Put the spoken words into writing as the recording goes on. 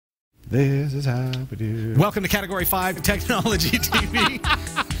This is how we do. Welcome to Category 5 Technology TV.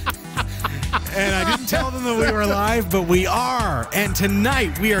 And I didn't tell them that we were live, but we are. And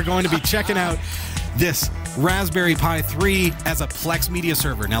tonight we are going to be checking out this Raspberry Pi 3 as a Plex Media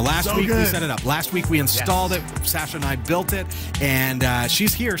Server. Now, last week we set it up. Last week we installed it. Sasha and I built it. And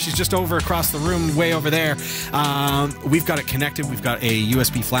she's here. She's just over across the room, way over there. We've got it connected. We've got a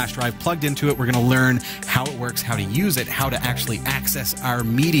USB flash drive plugged into it. We're going to learn how it works, how to use it, how to actually access our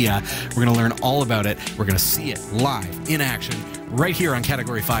media. We're going to learn all about it. We're going to see it live in action right here on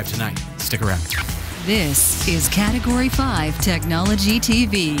Category 5 tonight. Stick around. This is Category 5 Technology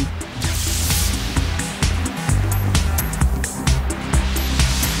TV.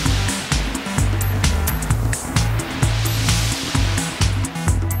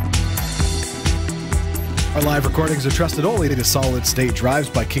 Our live recordings are trusted only to solid-state drives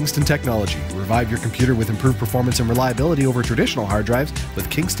by Kingston Technology. Revive your computer with improved performance and reliability over traditional hard drives with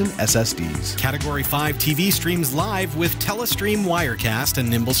Kingston SSDs. Category 5 TV streams live with Telestream Wirecast and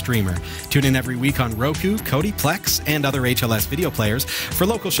Nimble Streamer. Tune in every week on Roku, Kodi, Plex, and other HLS video players. For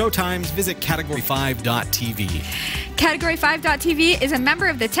local showtimes, visit category5.tv. Category5.tv is a member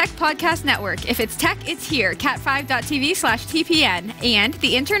of the Tech Podcast Network. If it's tech, it's here. cat5.tv/TPN and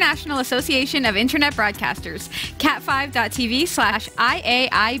the International Association of Internet Broadcasters.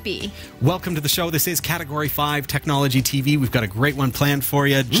 cat5.tv/IAIB. Welcome to the show. This is Category 5 Technology TV. We've got a great one planned for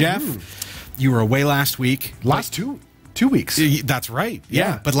you. Jeff, you were away last week. Last two weeks. That's right.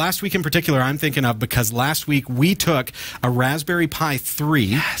 Yeah. But last week in particular, I'm thinking of because last week we took a Raspberry Pi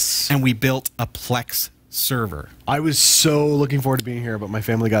 3 and we built a Plex server. I was so looking forward to being here, but my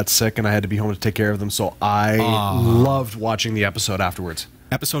family got sick and I had to be home to take care of them, so I loved watching the episode afterwards.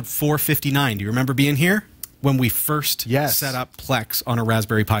 Episode 459. Do you remember being here? When we first set up Plex on a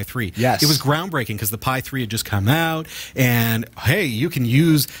Raspberry Pi 3. Yes. It was groundbreaking because the Pi 3 had just come out, and hey, you can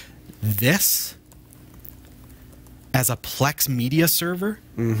use this as a Plex media server?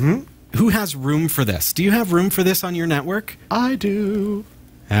 Mm-hmm. Who has room for this? Do you have room for this on your network? I do.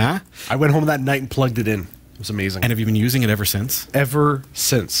 Huh? I went home that night and plugged it in. It was amazing. And have you been using it ever since? Ever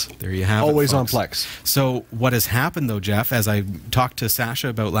since. There you have Always it, on folks. Plex. So what has happened, though, Jeff, as I talked to Sasha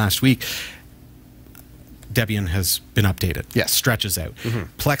about last week, Debian has been updated. Yes. Stretches out.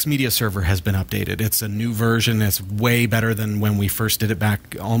 Plex Media Server has been updated. It's a new version. It's way better than when we first did it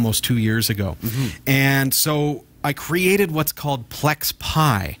back almost 2 years ago. And so I created what's called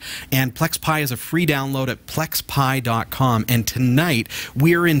PlexPi. And PlexPi is a free download at plexpi.com. And tonight,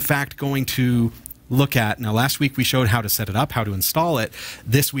 we're in fact going to look at, now last week we showed how to set it up, how to install it.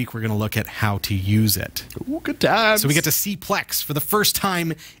 This week we're going to look at how to use it. Ooh, good times. So we get to see Plex for the first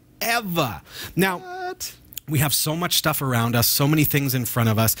time ever. Now, we have so much stuff around us, so many things in front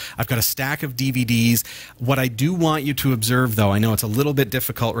of us. I've got a stack of DVDs. What I do want you to observe, though, I know it's a little bit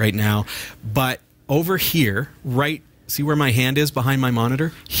difficult right now, but over here, see where my hand is behind my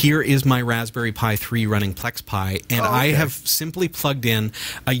monitor? Here is my Raspberry Pi 3 running PlexPi, and I have simply plugged in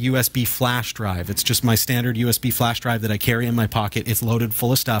a USB flash drive. It's just my standard USB flash drive that I carry in my pocket. It's loaded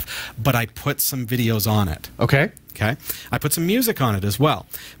full of stuff, but I put some videos on it. Okay. Okay. I put some music on it as well,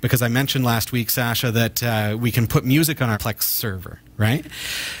 because I mentioned last week, Sasha, that we can put music on our Plex server, right?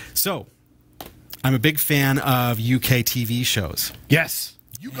 So, I'm a big fan of UK TV shows. Yes.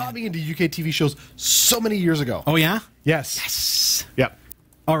 You got me into UK TV shows so many years ago. Oh, yeah? Yes. Yes. Yep.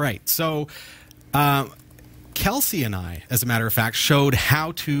 All right. So, Kelsey and I, as a matter of fact, showed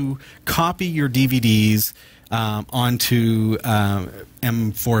how to copy your DVDs onto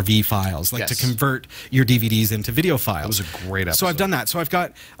M4V files, like to convert your DVDs into video files. That was a great episode. So I've done that. So I've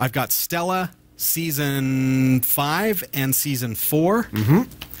got Stella season 5 and season 4.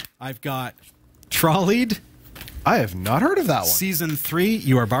 I've got Trolleyed. I have not heard of that one. Season 3.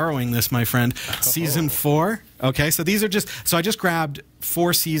 You are borrowing this, my friend. Season 4. Okay, so these are just. So I just grabbed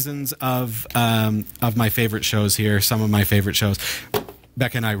 4 seasons of my favorite shows here. Some of my favorite shows.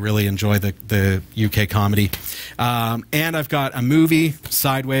 Becca and I really enjoy the UK comedy. And I've got a movie,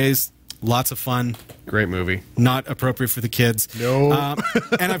 Sideways, lots of fun. Great movie. Not appropriate for the kids. No.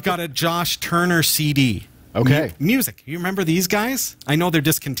 And I've got a Josh Turner CD. Okay. Music. You remember these guys? I know they're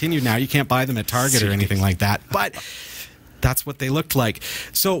discontinued now. You can't buy them at Target or anything like that. But that's what they looked like.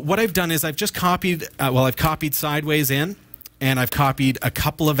 So what I've done is I've just copied, I've copied Sideways in, and I've copied a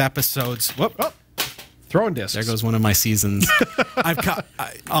couple of episodes. Whoop. Oh. Throwing discs. There goes one of my seasons.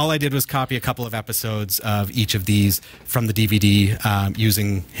 All I did was copy a couple of episodes of each of these from the DVD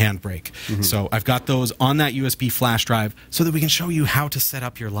using Handbrake. So I've got those on that USB flash drive so that we can show you how to set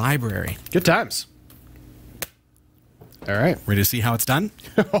up your library. Good times. All right. Ready to see how it's done?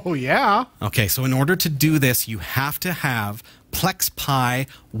 Oh, yeah. Okay, so in order to do this, you have to have PlexPi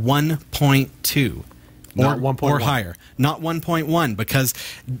 1.2. Not 1.1. Or higher. Not 1.1, because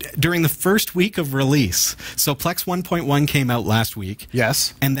during the first week of release, so Plex 1.1 came out last week.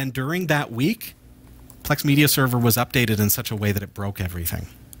 Yes. And then during that week, Plex Media Server was updated in such a way that it broke everything.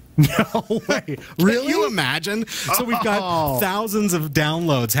 No way. Really? Can you imagine? So we've got thousands of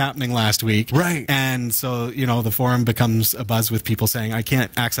downloads happening last week. Right. And so, you know, the forum becomes a buzz with people saying, I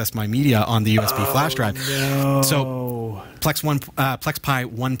can't access my media on the USB flash drive. No. So PlexPi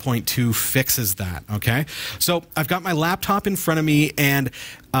 1.2 fixes that, okay? So I've got my laptop in front of me, and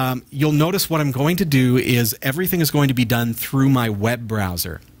you'll notice what I'm going to do is everything is going to be done through my web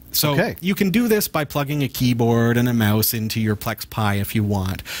browser. So you can do this by plugging a keyboard and a mouse into your PlexPi if you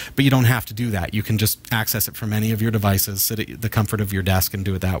want, but you don't have to do that. You can just access it from any of your devices, sit at the comfort of your desk, and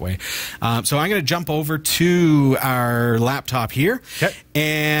do it that way. So I'm going to jump over to our laptop here. Okay.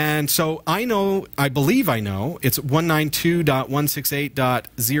 And so I believe I know, it's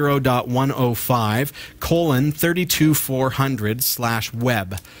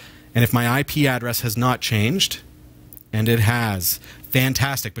 192.168.0.105:32400/web. And if my IP address has not changed, and it has,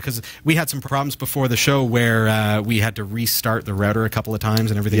 fantastic, because we had some problems before the show where we had to restart the router a couple of times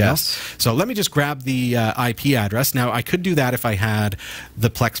and everything else. So let me just grab the IP address. Now, I could do that if I had the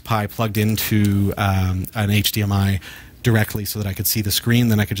PlexPi plugged into an HDMI directly so that I could see the screen.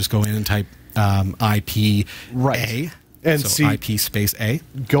 Then I could just go in and type IP A. And so see, IP space A.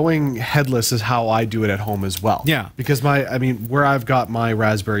 Going headless is how I do it at home as well. Yeah. Because where I've got my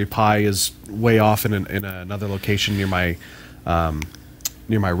Raspberry Pi is way off in another location near my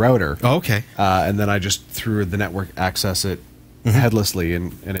router. Oh, okay. And then I just through the network access it headlessly,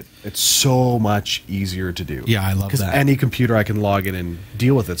 and it's so much easier to do. Yeah, I love that. Because any computer I can log in and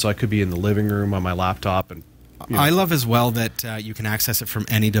deal with it. So I could be in the living room on my laptop and. You know. I love as well that you can access it from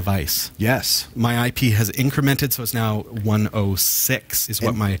any device. Yes. My IP has incremented, so it's now 106 is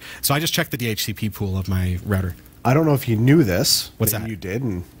what so I just checked the DHCP pool of my router. I don't know if you knew this. What's maybe that? You did,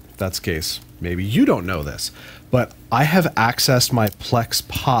 and if that's the case, maybe you don't know this. But I have accessed my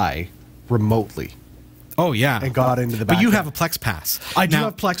PlexPi remotely. Oh, yeah. And got into the back. But you have a Plex Pass. I do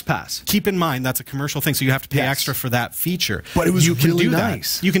have Plex Pass. Keep in mind, that's a commercial thing, so you have to pay extra for that feature. But it was really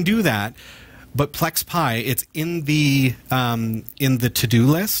nice. You can do that. But PlexPi, it's in the to-do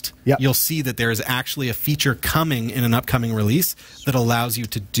list. Yep. You'll see that there is actually a feature coming in an upcoming release that allows you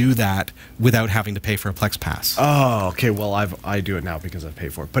to do that without having to pay for a Plex Pass. Oh, okay. Well, I do it now because I pay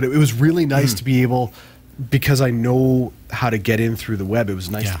for it. But it was really nice to be able, because I know how to get in through the web. It was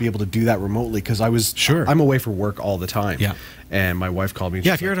nice to be able to do that remotely because I'm away for work all the time. Yeah. And my wife called me. And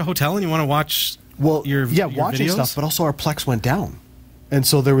if you're at a hotel and you want to watch your watching videos? stuff, but also our Plex went down. And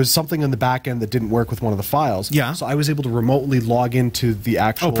so there was something in the back end that didn't work with one of the files. Yeah. So I was able to remotely log into the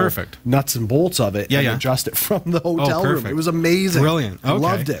actual nuts and bolts of it and adjust it from the hotel room. It was amazing. Brilliant. Okay.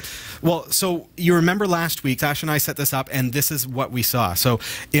 Loved it. Well, so you remember last week, Ash and I set this up, and this is what we saw. So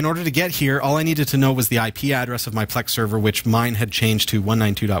in order to get here, all I needed to know was the IP address of my Plex server, which mine had changed to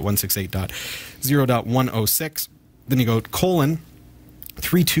 192.168.0.106. Then you go colon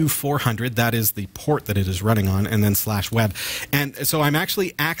 32400, that is the port that it is running on, and then /web. And so I'm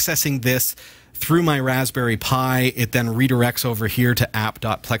actually accessing this through my Raspberry Pi. It then redirects over here to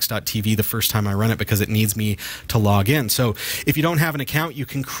app.plex.tv the first time I run it because it needs me to log in. So if you don't have an account, you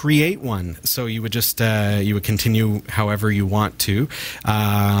can create one. So you would just you would continue however you want to.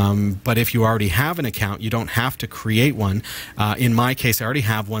 But if you already have an account, you don't have to create one. In my case, I already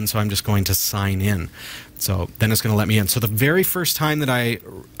have one, so I'm just going to sign in. So then it's going to let me in. So the very first time that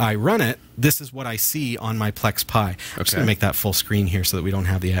I run it, this is what I see on my PlexPi. I'm just going to make that full screen here so that we don't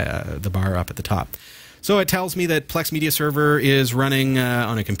have the bar up at the top. So it tells me that Plex Media Server is running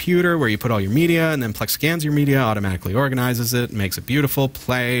on a computer where you put all your media, and then Plex scans your media, automatically organizes it, makes it beautiful.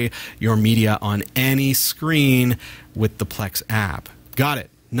 Play your media on any screen with the Plex app. Got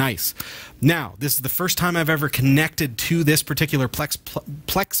it. Nice. Now, this is the first time I've ever connected to this particular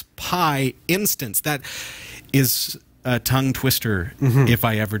PlexPi instance. That is a tongue twister if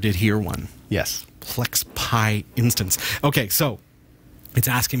I ever did hear one. Yes. PlexPi instance. Okay, so it's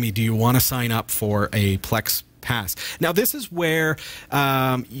asking me, do you want to sign up for a Plex Pass? Now, this is where,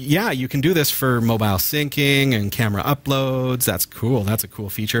 you can do this for mobile syncing and camera uploads. That's cool. That's a cool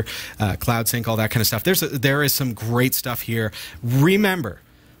feature. Cloud sync, all that kind of stuff. There is some great stuff here. Remember,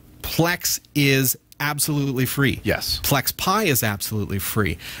 Plex is absolutely free. Yes. PlexPi is absolutely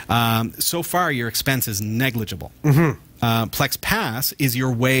free. So far, your expense is negligible. Plex Pass is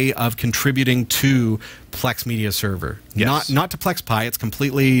your way of contributing to Plex Media Server. Yes. Not to PlexPi. It's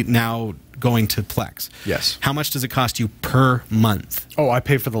completely now going to Plex. Yes. How much does it cost you per month? Oh, I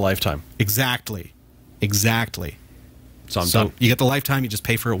pay for the lifetime. Exactly. Exactly. So I'm done. You get the lifetime, you just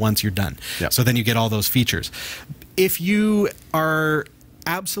pay for it once, you're done. Yep. So then you get all those features. If you are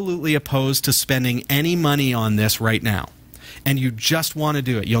absolutely opposed to spending any money on this right now, and you just want to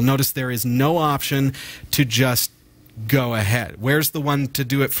do it, you'll notice there is no option to just go ahead. Where's the one to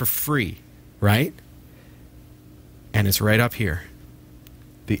do it for free, right? And it's right up here.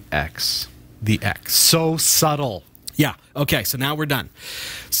 The X. The X. So subtle. Yeah. Okay, so now we're done.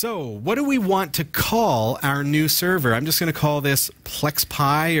 So what do we want to call our new server? I'm just going to call this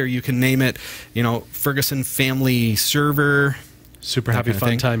PlexPi, or you can name it, Ferguson Family Server. Super Happy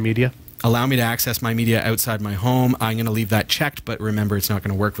Fun Time Media. Allow me to access my media outside my home. I'm going to leave that checked, but remember, it's not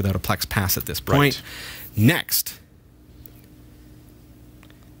going to work without a Plex Pass at this point. Right. Next.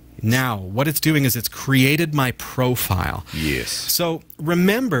 Now, what it's doing is it's created my profile. Yes. So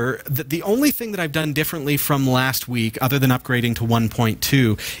remember that the only thing that I've done differently from last week, other than upgrading to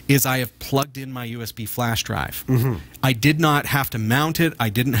 1.2, is I have plugged in my USB flash drive. Mm-hmm. I did not have to mount it. I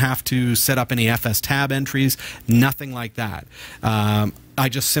didn't have to set up any FS tab entries, nothing like that. I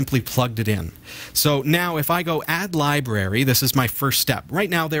just simply plugged it in. So now if I go add library, this is my first step. Right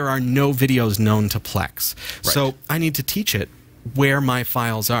now there are no videos known to Plex. Right. So I need to teach it where my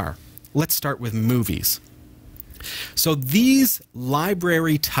files are. Let's start with movies. So these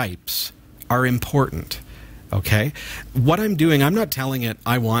library types are important, okay? What I'm doing, I'm not telling it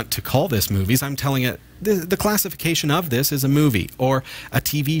I want to call this movies. I'm telling it the classification of this is a movie or a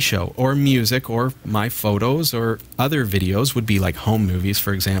TV show or music or my photos or other videos would be like home movies,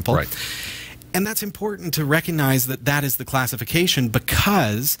 for example. Right. And that's important to recognize that that is the classification,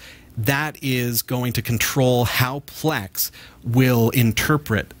 because that is going to control how Plex will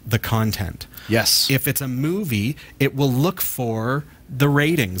interpret the content. Yes. If it's a movie, it will look for the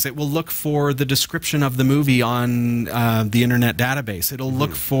ratings. It will look for the description of the movie on the internet database. It'll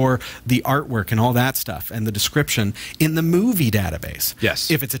look for the artwork and all that stuff and the description in the movie database.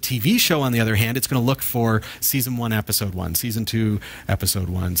 Yes. If it's a TV show, on the other hand, it's going to look for Season 1, Episode 1, Season 2, Episode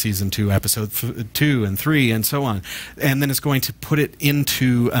 1, Season 2, Episode 2 and 3, and so on. And then it's going to put it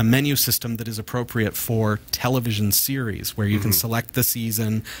into a menu system that is appropriate for television series, where you can select the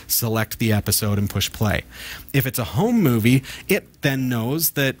season, select the episode, and push play. If it's a home movie, it then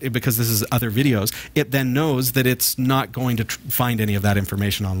knows that, because this is other videos, it then knows that it's not going to find any of that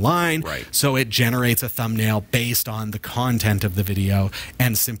information online. Right. So it generates a thumbnail based on the content of the video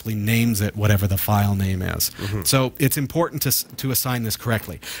and simply names it whatever the file name is. So it's important to assign this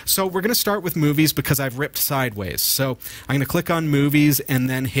correctly. So we're going to start with movies because I've ripped sideways. So I'm going to click on movies and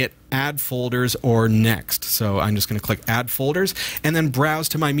then hit add folders or next. So I'm just going to click add folders and then browse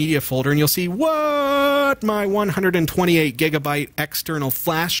to my media folder, and you'll see what my 128 gigabyte external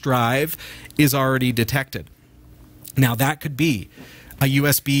flash drive is already detected. Now that could be a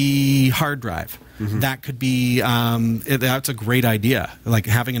USB hard drive. That could be, that's a great idea, like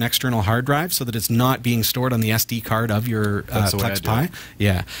having an external hard drive so that it's not being stored on the SD card of your PlexPi.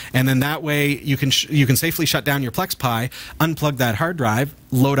 Yeah, and then that way you can safely shut down your PlexPi, unplug that hard drive,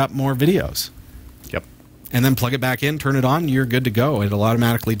 load up more videos. Yep. And then plug it back in, turn it on, you're good to go. It'll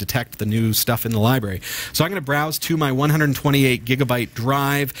automatically detect the new stuff in the library. So I'm going to browse to my 128 gigabyte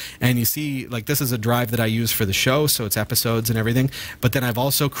drive, and you see, like, this is a drive that I use for the show, so it's episodes and everything. But then I've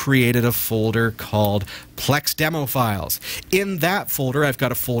also created a folder called Plex Demo Files. In that folder, I've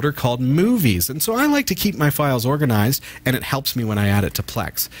got a folder called Movies. And so I like to keep my files organized, and it helps me when I add it to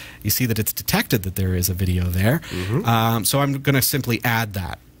Plex. You see that it's detected that there is a video there. So I'm going to simply add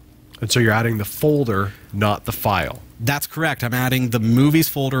that. And so you're adding the folder, not the file. That's correct. I'm adding the movies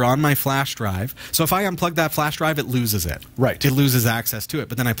folder on my flash drive. So if I unplug that flash drive, it loses it. Right. It loses access to it.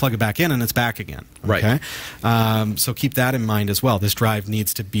 But then I plug it back in and it's back again. Right. Okay? So keep that in mind as well. This drive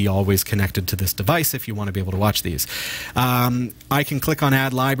needs to be always connected to this device if you want to be able to watch these. I can click on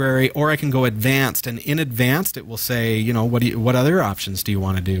Add Library, or I can go Advanced. And in Advanced, it will say, you know, what other options do you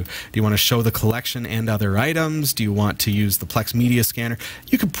want to do? Do you want to show the collection and other items? Do you want to use the Plex Media Scanner?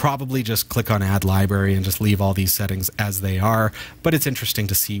 You could probably just click on Add Library and just leave all these settings as they are, but it's interesting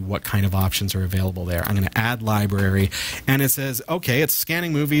to see what kind of options are available there. I'm going to add library, and it says, okay, it's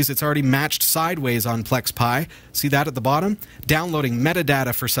scanning movies. It's already matched sideways on PlexPi. See that at the bottom? Downloading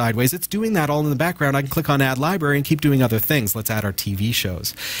metadata for sideways. It's doing that all in the background. I can click on add library and keep doing other things. Let's add our TV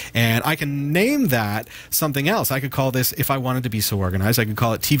shows. And I can name that something else. I could call this, if I wanted to be so organized, I could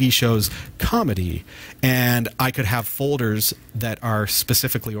call it TV shows comedy. And I could have folders that are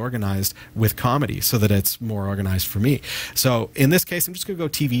specifically organized with comedy so that it's more organized for me. So in this case, I'm just going to go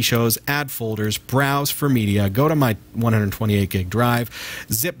TV shows, add folders, browse for media, go to my 128 gig drive,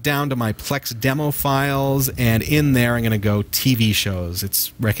 zip down to my Plex demo files, and in there I'm going to go TV shows.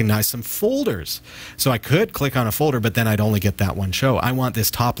 It's recognized some folders. So I could click on a folder, but then I'd only get that one show. I want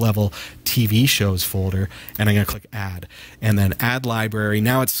this top level TV shows folder, and I'm going to click add, and then add library.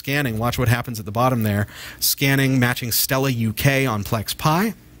 Now it's scanning. Watch what happens at the bottom there. Scanning, matching Stella UK on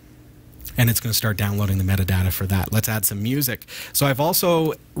PlexPi. And it's going to start downloading the metadata for that. Let's add some music. So I've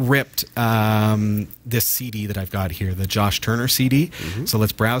also ripped this CD that I've got here, the Josh Turner CD. So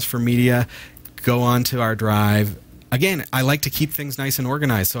let's browse for media, go on to our drive. Again, I like to keep things nice and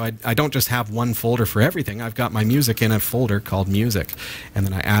organized, so I don't just have one folder for everything. I've got my music in a folder called music, and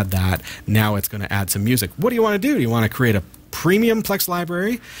then I add that. Now it's going to add some music. What do you want to do? Do you want to create a premium Plex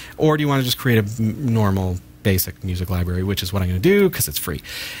library, or do you want to just create a normal basic music library, which is what I'm going to do because it's free?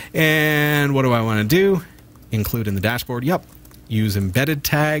 And what do I want to do? Include in the dashboard. Yep. Use embedded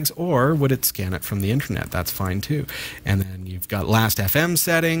tags, or would it scan it from the internet? That's fine too. And then you've got last FM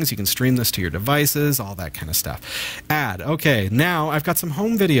settings. You can stream this to your devices, all that kind of stuff. Add. Okay, now I've got some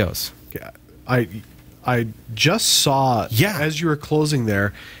home videos. I just saw, as you were closing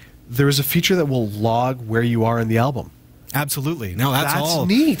there is a feature that will log where you are in the album. Absolutely. No, that's all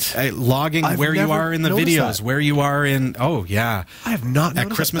neat. Logging where you are in the videos, where you are in. Oh, yeah. I have not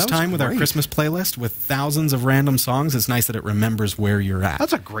noticed at Christmas that. That time with our Christmas playlist with thousands of random songs. It's nice that it remembers where you're at.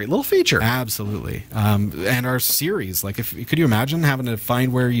 That's a great little feature. Absolutely. And our series, like, could you imagine having to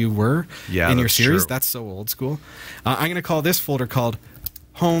find where you were in your series? True. That's so old school. I'm going to call this folder called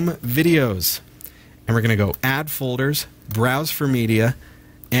Home Videos, and we're going to go Add Folders, Browse for Media.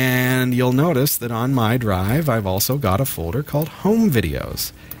 And you'll notice that on my drive, I've also got a folder called Home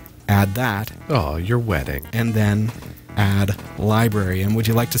Videos. Add that. Oh, your wedding. And then add library. And would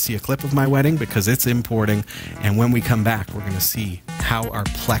you like to see a clip of my wedding? Because it's importing. And when we come back, we're going to see how our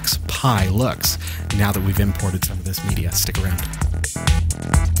PlexPi looks now that we've imported some of this media. Stick around.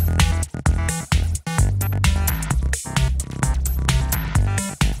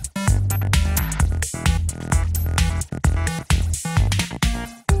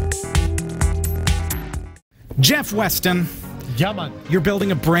 Jeff Weston. Yeah, man. You're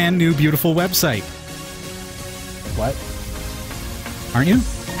building a brand new, beautiful website. What? Aren't you?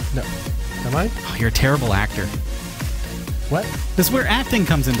 No. Am I? Oh, you're a terrible actor. What? This is where acting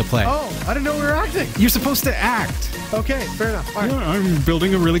comes into play. Oh, I didn't know we were acting. You're supposed to act. Okay, fair enough. All right. I'm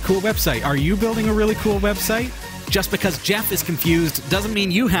building a really cool website. Are you building a really cool website? Just because Jeff is confused doesn't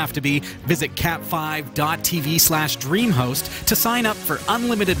mean you have to be. Visit cat5.tv/dreamhost to sign up for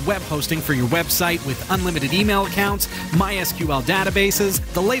unlimited web hosting for your website with unlimited email accounts, MySQL databases,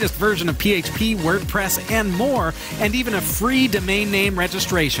 the latest version of PHP, WordPress, and more, and even a free domain name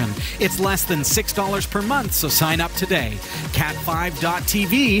registration. It's less than $6 per month, so sign up today.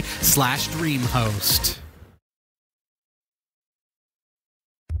 cat5.tv/dreamhost.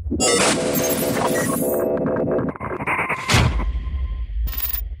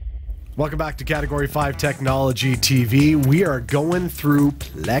 Welcome back to Category 5 Technology TV. We are going through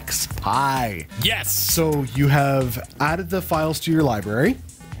PlexPi. Yes! So you have added the files to your library.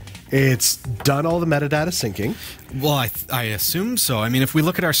 It's done all the metadata syncing. Well, I assume so. I mean, if we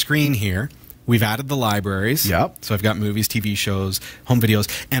look at our screen here, we've added the libraries. Yep. So I've got movies, TV shows, home videos.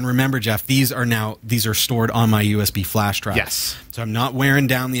 And remember, Jeff, these are stored on my USB flash drive. Yes. So I'm not wearing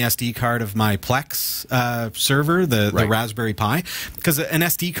down the SD card of my Plex server, the Raspberry Pi. Because an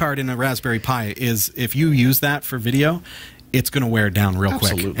SD card in a Raspberry Pi is, if you use that for video, it's going to wear down real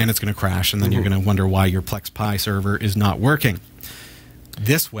quick. And it's going to crash. And then you're going to wonder why your PlexPi server is not working.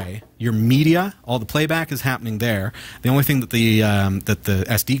 This way, your media, all the playback is happening there. The only thing that the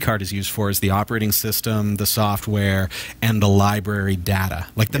SD card is used for is the operating system, the software, and the library data,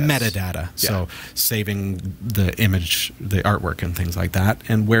 like the metadata. Yeah. So saving the image, the artwork, and things like that,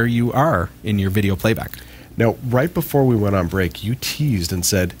 and where you are in your video playback. Now, right before we went on break, you teased and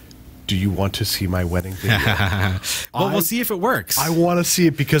said, do you want to see my wedding video? Well, we'll see if it works. I want to see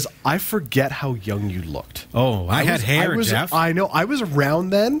it because I forget how young you looked. Oh, I had hair, Jeff. I know. I was around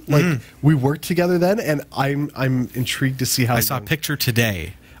then. Like we worked together then, and I'm intrigued to see how. I saw a picture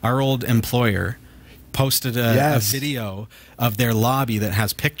today. Our old employer posted a video of their lobby that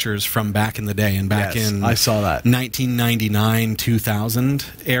has pictures from back in the day and back in I saw that 1999 2000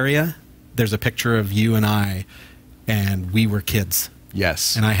 area. There's a picture of you and I, and we were kids.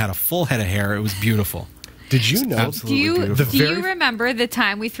 Yes. And I had a full head of hair. It was beautiful. Did you know? Absolutely do you remember the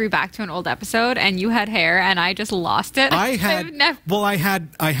time we threw back to an old episode and you had hair and I just lost it? I had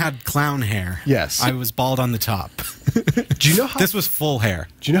clown hair. Yes. I was bald on the top. Do you know how this was full hair?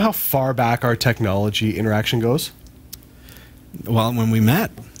 Do you know how far back our technology interaction goes? Well, when we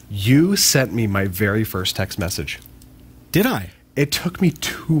met. You sent me my very first text message. Did I? It took me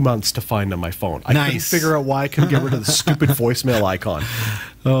 2 months to find on my phone. I couldn't Nice. figure out why I couldn't get rid of the stupid voicemail icon.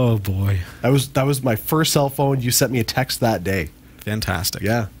 Oh, boy. That was my first cell phone. You sent me a text that day. Fantastic.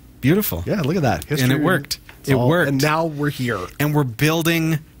 Yeah. Beautiful. Yeah, look at that. And it worked. It worked. And now we're here. And we're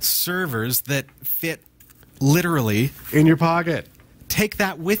building servers that fit literally. In your pocket. Take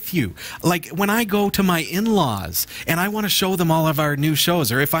that with you. Like when I go to my in-laws and I want to show them all of our new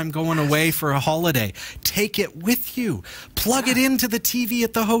shows, or if I'm going away for a holiday, take it with you. Plug it into the TV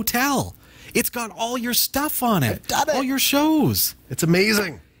at the hotel. It's got all your stuff on it. I've done it. All your shows. It's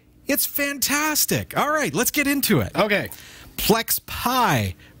amazing. It's fantastic. All right, let's get into it. Okay.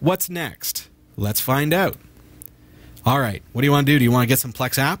 PlexPi. What's next? Let's find out. All right, what do you want to do? Do you want to get some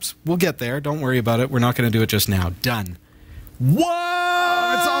Plex apps? We'll get there. Don't worry about it. We're not going to do it just now. Done. What?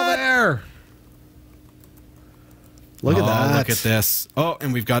 Oh, it's all there. Look at that. Look at this. Oh,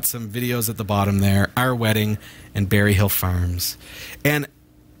 and we've got some videos at the bottom there. Our wedding and Berry Hill Farms. And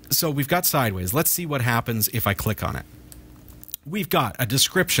so we've got Sideways. Let's see what happens if I click on it. We've got a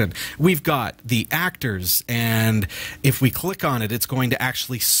description. We've got the actors. And if we click on it, it's going to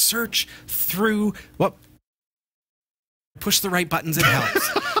actually search through... Well, push the right buttons, it helps.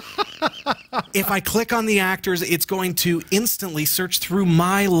 If I click on the actors, it's going to instantly search through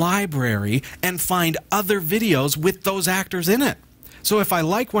my library and find other videos with those actors in it. So if I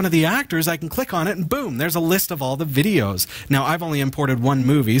like one of the actors, I can click on it and boom, there's a list of all the videos. Now, I've only imported one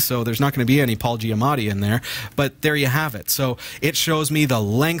movie, so there's not going to be any Paul Giamatti in there, but there you have it. So it shows me the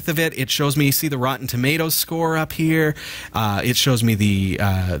length of it. It shows me, see the Rotten Tomatoes score up here. It shows me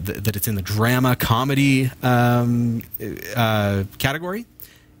that it's in the drama comedy category.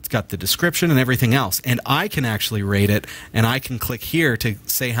 Got the description and everything else, and I can actually rate it, and I can click here to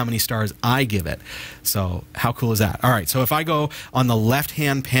say how many stars I give it. So how cool is that? All right, so if I go on the left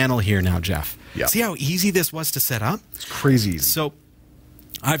hand panel here now, Jeff, see how easy this was to set up? It's crazy easy. So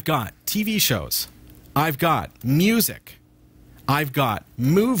I've got TV shows, I've got music, I've got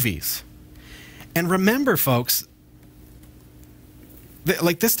movies, and remember folks,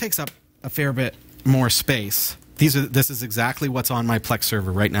 like this takes up a fair bit more space. This is exactly what's on my Plex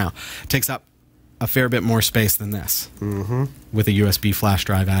server right now. It takes up a fair bit more space than this, with a USB flash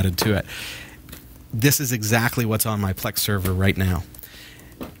drive added to it. This is exactly what's on my Plex server right now.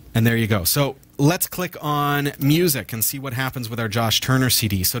 And there you go. So let's click on music and see what happens with our Josh Turner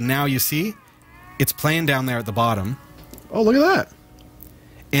CD. So now you see, it's playing down there at the bottom. Oh, look at that.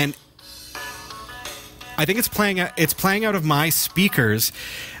 And I think it's playing out of my speakers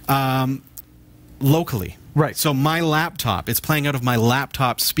locally. Right. So my laptop, it's playing out of my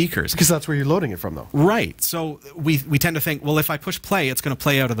laptop speakers. Because that's where you're loading it from, though. Right. So we tend to think, well, if I push play, it's going to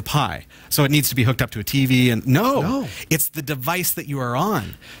play out of the Pi. So it needs to be hooked up to a TV. And no, it's the device that you are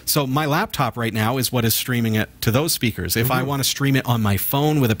on. So my laptop right now is what is streaming it to those speakers. If I want to stream it on my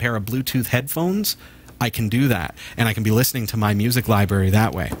phone with a pair of Bluetooth headphones, I can do that. And I can be listening to my music library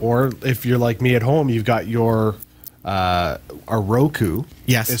that way. Or if you're like me at home, you've got your... our Roku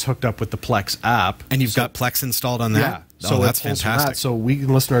is hooked up with the Plex app. And you've got Plex installed on that? Yeah. So that's fantastic. So we can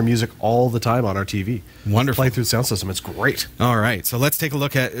listen to our music all the time on our TV. Wonderful. Play through the sound system. It's great. All right. So let's take a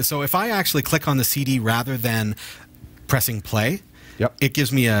look at... So if I actually click on the CD rather than pressing play, it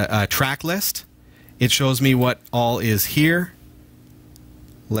gives me a track list. It shows me what all is here.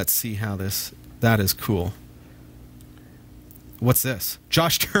 Let's see how this... That is cool. What's this?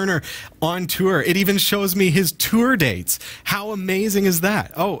 Josh Turner on tour. It even shows me his tour dates. How amazing is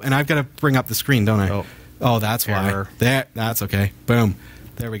that? Oh, and I've got to bring up the screen, don't I? Oh, that's why. That's okay. Boom.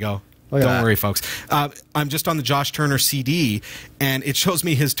 There we go. Don't worry, folks. I'm just on the Josh Turner CD, and it shows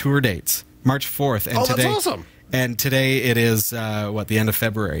me his tour dates. March 4th. And today, that's awesome. And today it is, the end of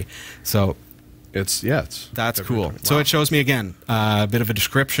February. So that's cool. Wow. So it shows me, again, a bit of a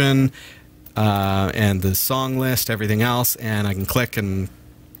description, and the song list, everything else, and I can click and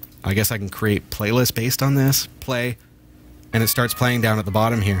I guess I can create playlists based on this, play, and it starts playing down at the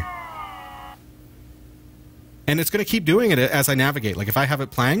bottom here. And it's going to keep doing it as I navigate. Like if I have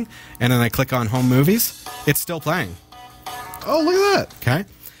it playing and then I click on Home Movies, it's still playing. Oh, look at that. Okay.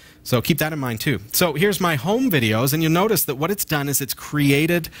 So keep that in mind too. So here's my home videos, and you'll notice that what it's done is it's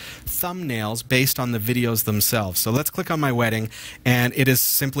created thumbnails based on the videos themselves. So let's click on my wedding, and it is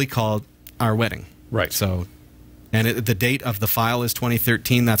simply called Our Wedding. Right. So, and the date of the file is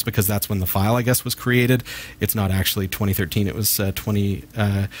 2013. That's because that's when the file, I guess, was created. It's not actually 2013. It was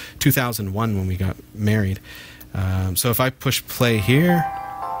 2001 when we got married. So if I push play here,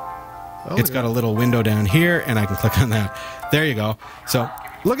 it's got a little window down here, and I can click on that. There you go. So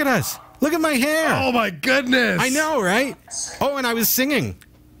look at us. Look at my hair. Oh my goodness! I know, right? Oh, and I was singing.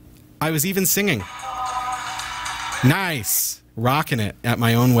 I was even singing. Nice. Rocking it at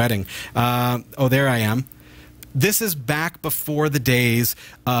my own wedding. Oh, there I am. This is back before the days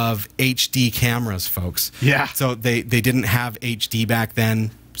of HD cameras, folks. Yeah. So they didn't have HD back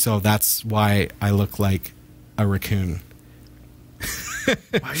then, so that's why I look like a raccoon.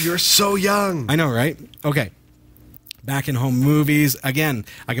 Wow, you're so young. I know, right? Okay. Back in home movies. Again,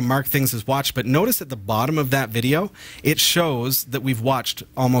 I can mark things as watched, but notice at the bottom of that video, it shows that we've watched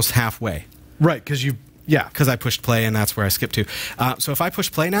almost halfway. Right, because Because I pushed play, and that's where I skipped to. So if I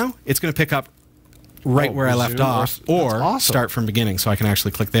push play now, it's going to pick up right where I left off, or awesome. start from beginning, so I can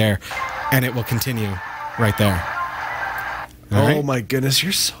actually click there, and it will continue right there. All right? my goodness,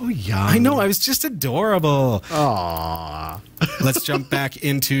 you're so young. I know, I was just adorable. Aww. Let's jump back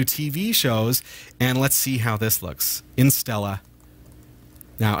into TV shows, and let's see how this looks. In Stella.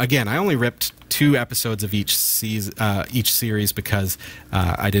 Now, again, I only ripped 2 episodes of each series because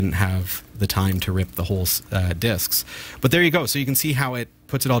I didn't have the time to rip the whole discs. But there you go. So you can see how it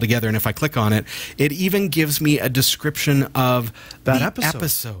puts it all together. And if I click on it, it even gives me a description of that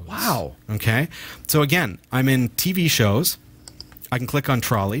episode. Wow. Okay. So again, I'm in TV shows. I can click on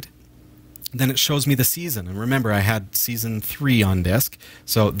Trolleyed. Then it shows me the season. And remember, I had season 3 on disc.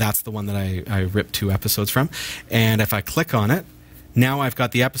 So that's the one that I ripped 2 episodes from. And if I click on it, now I've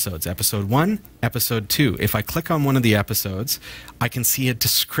got the episodes, episode 1, episode 2. If I click on one of the episodes, I can see a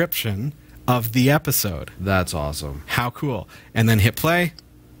description of the episode. That's awesome. How cool. And then hit play,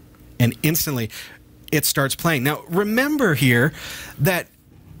 and instantly it starts playing. Now, remember here that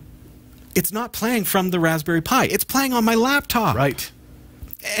it's not playing from the Raspberry Pi. It's playing on my laptop. Right.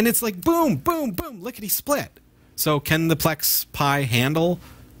 And it's like boom, boom, boom, lickety-split. So can the PlexPi handle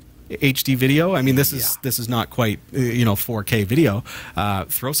HD video? I mean, this is not quite 4K video.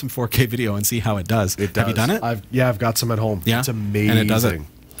 Throw some 4K video and see how it does. It does. Have you done it? I've got some at home. Yeah, it's amazing. And it does it.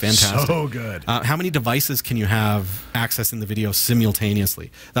 Fantastic. So good. How many devices can you have accessing the video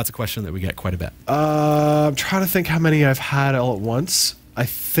simultaneously? That's a question that we get quite a bit. I'm trying to think how many I've had all at once. I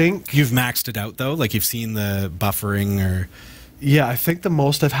think You've maxed it out though, like you've seen the buffering, or yeah, I think the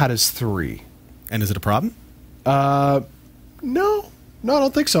most I've had is 3. and is it a problem? No, I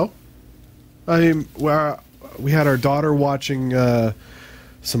don't think so. I mean, we had our daughter watching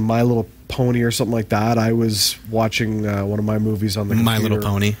some My Little Pony or something like that. I was watching one of my movies on the My computer. Little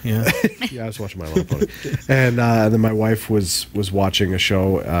Pony, yeah. Yeah, I was watching My Little Pony. And then my wife was watching a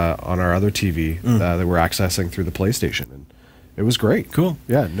show on our other TV that we're accessing through the PlayStation. And it was great. Cool.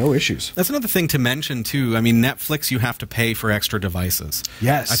 Yeah, no issues. That's another thing to mention too. I mean, Netflix, you have to pay for extra devices.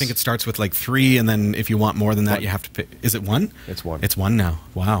 Yes. I think it starts with like 3, and then if you want more than that, you have to pay. Is it 1? It's 1. It's 1 now.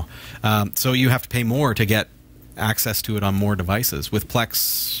 Wow. So you have to pay more to get access to it on more devices. With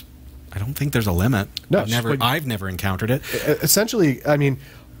Plex, I don't think there's a limit. No, I've never encountered it. Essentially, I mean,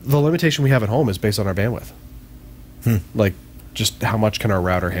 the limitation we have at home is based on our bandwidth. Like, just how much can our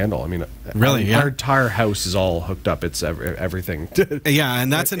router handle? I mean, really, our entire house is all hooked up. It's everything. Yeah,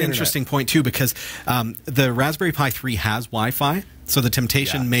 and that's an Internet. interesting point too, because the Raspberry Pi 3 has Wi-Fi, so the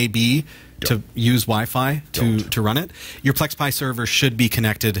temptation may be to use Wi-Fi to run it. Your PlexPi server should be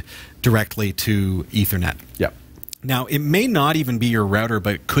connected directly to Ethernet. Yep. Now, it may not even be your router,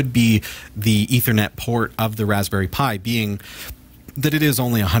 but it could be the Ethernet port of the Raspberry Pi, being that it is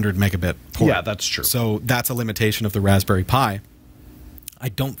only 100 megabit port. Yeah, that's true. So that's a limitation of the Raspberry Pi. I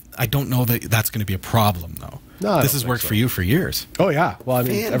don't know that that's going to be a problem, though. No, I this don't has worked think so. for you for years. Oh yeah. Well, I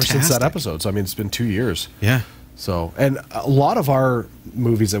mean, ever since that Fantastic. episode. So I mean, it's been 2 years. Yeah. So, and a lot of our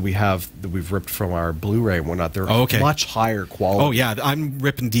movies that we have that we've ripped from our Blu-ray and whatnot, they're much higher quality. Oh yeah, I'm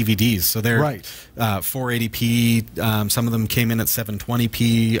ripping DVDs, so they're Right. 480p. Some of them came in at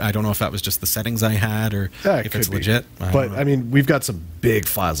 720p. I don't know if that was just the settings I had or if it's legit. But I mean, we've got some big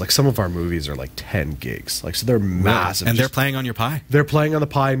files. Like some of our movies are like 10 gigs. Like so, they're massive. And they're playing on your Pi. They're playing on the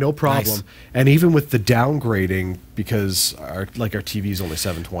Pi, no problem. Nice. And even with the downgrading, because our TV is only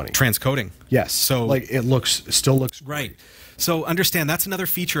 720. Transcoding. Yes. So like it still looks right. So understand that's another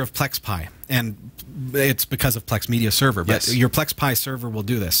feature of PlexPi, and it's because of Plex Media Server. But Yes. your PlexPi server will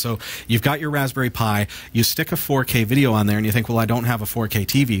do this. So you've got your Raspberry Pi, you stick a 4K video on there, and you think, well, I don't have a 4K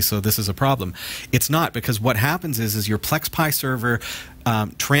TV, so this is a problem. It's not, because what happens is your PlexPi server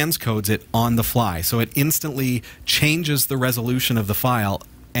transcodes it on the fly. So it instantly changes the resolution of the file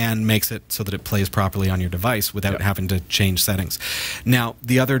and makes it so that it plays properly on your device without having to change settings. Now,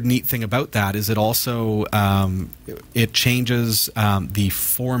 the other neat thing about that is it also it changes the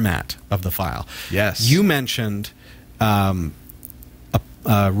format of the file. Yes. You mentioned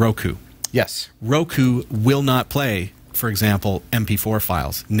Roku. Yes. Roku will not play, for example, MP4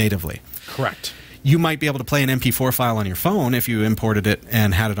 files natively. Correct. You might be able to play an MP4 file on your phone if you imported it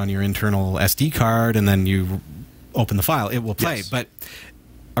and had it on your internal SD card, and then you open the file. It will play, Yes. but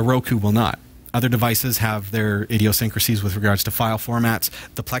a Roku will not. Other devices have their idiosyncrasies with regards to file formats.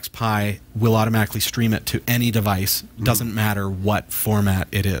 The PlexPi will automatically stream it to any device. Doesn't matter what format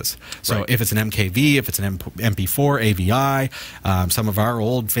it is. So Right. if it's an MKV, if it's an MP4, AVI, some of our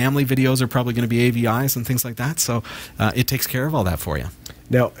old family videos are probably going to be AVIs and things like that. So it takes care of all that for you.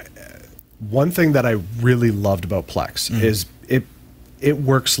 Now, one thing that I really loved about Plex is it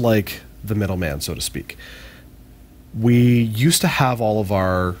works like the middleman, so to speak. We used to have all of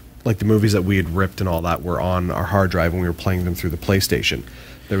our, like the movies that we had ripped and all that were on our hard drive when we were playing them through the PlayStation.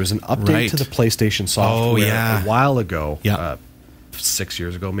 There was an update Right. to the PlayStation software yeah. a while ago, Yeah. 6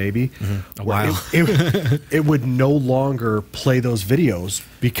 years ago maybe. A where while. It would no longer play those videos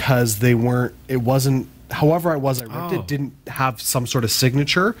because they weren't, it wasn't, however I ripped it didn't have some sort of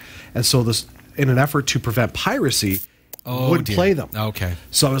signature. And so this, in an effort to prevent piracy, would dear. play them. Okay.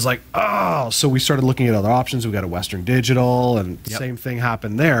 So I was like, oh. So we started looking at other options. We got a Western Digital, and Yep. same thing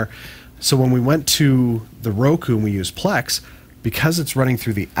happened there. So when we went to the Roku and we used Plex, because it's running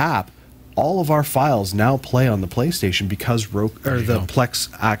through the app, all of our files now play on the PlayStation because the Plex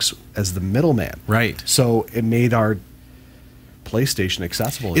acts as the middleman. Right. So it made our PlayStation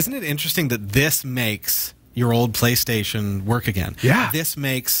accessible. Isn't it interesting that this makes your old PlayStation work again? Yeah. This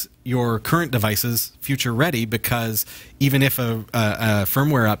makes your current devices future ready, because even if a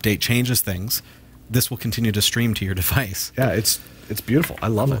firmware update changes things, this will continue to stream to your device. Yeah, it's beautiful. I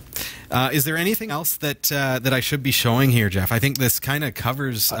love it. Is there anything else that I should be showing here, Jeff? I think this kind of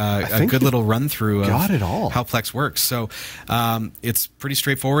covers a think good you little run through of got it all. how Plex works. So it's pretty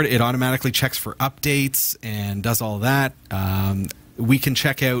straightforward. It automatically checks for updates and does all that. We can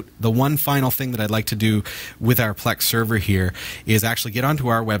check out the one final thing that I'd like to do with our Plex server here is actually get onto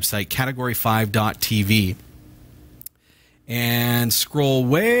our website, category5.tv, and scroll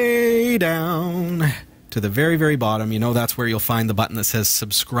way down to the very, very bottom. You know, that's where you'll find the button that says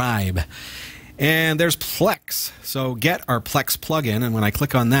subscribe. And there's Plex. So get our Plex plugin, and when I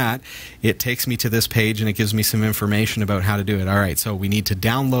click on that, it takes me to this page and it gives me some information about how to do it. All right, so we need to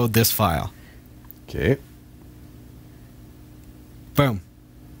download this file. Okay. Boom.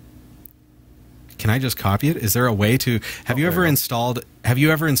 Can I just copy it? Is there a way to have you ever installed a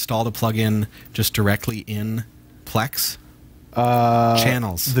plugin just directly in Plex?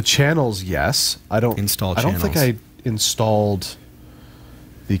 Channels. The channels, yes. I don't Install I don't think channels. I installed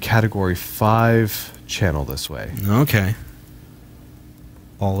the Category 5 channel this way. Okay.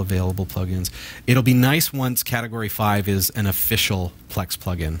 All available plugins. It'll be nice once Category 5 is an official Plex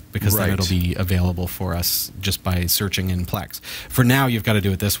plugin, because then Right. it'll be available for us just by searching in Plex. For now, you've got to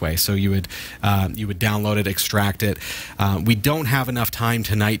do it this way. So you would download it, extract it. We don't have enough time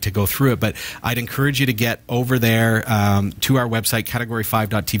tonight to go through it, but I'd encourage you to get over there to our website,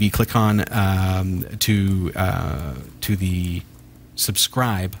 category5.tv. Click on to the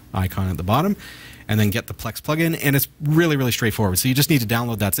subscribe icon at the bottom, and then get the Plex plugin, and it's really, really straightforward. So you just need to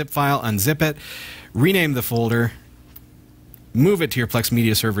download that zip file, unzip it, rename the folder, move it to your Plex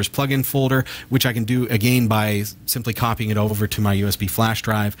Media Server's plugin folder, which I can do again by simply copying it over to my USB flash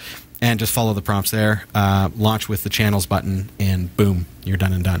drive, and just follow the prompts there, launch with the channels button, and boom, you're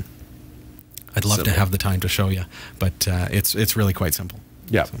done and done. I'd love to have the time to show you, but it's really quite simple.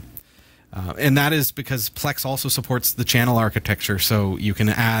 Yeah. So, and that is because Plex also supports the channel architecture, so you can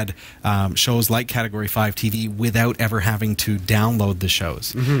add shows like Category 5 TV without ever having to download the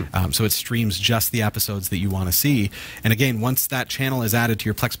shows. So it streams just the episodes that you want to see. And again, once that channel is added to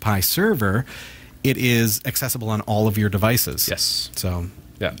your PlexPi server, it is accessible on all of your devices. Yes. So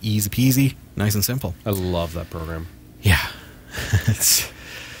Yeah. easy peasy, nice and simple. I love that program. Yeah. It's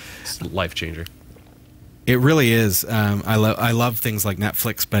life changer. It really is. I love things like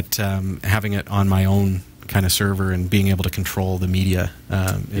Netflix, but having it on my own kind of server and being able to control the media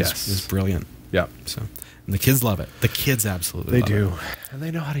is brilliant. Yeah. So, and the kids love it. The kids absolutely They love do. it. And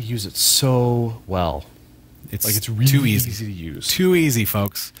they know how to use it so well. It's really too easy to use. Too easy,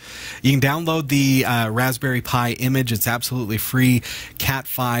 folks. You can download the Raspberry Pi image. It's absolutely free.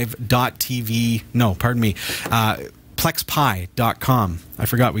 cat5.tv. No, pardon me. PlexPi.com. I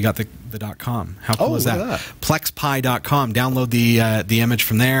forgot we got the .com. How cool is look that? at that. PlexPi.com. Download the image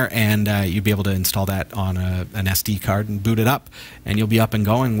from there, and you'll be able to install that on an SD card and boot it up, and you'll be up and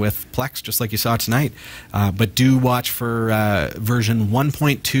going with Plex, just like you saw tonight. But do watch for version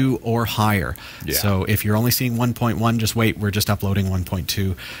 1.2 or higher. Yeah. So if you're only seeing 1.1, just wait. We're just uploading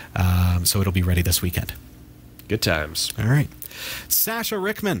 1.2, so it'll be ready this weekend. Good times. All right. Sasha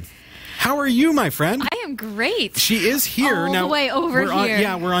Rickman, how are you, my friend? I am great. She is here. All now, the way over we're on, here.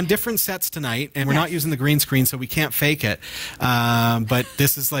 yeah, we're on different sets tonight, and we're not using the green screen, so we can't fake it. But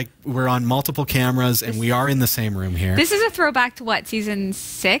this is like we're on multiple cameras, and we are in the same room here. This is a throwback to what, season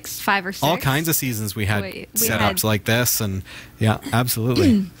 6, 5 or 6? All kinds of seasons we had We setups had- like this, and yeah,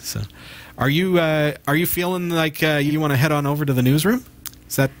 absolutely. So, are you feeling like you want to head on over to the newsroom?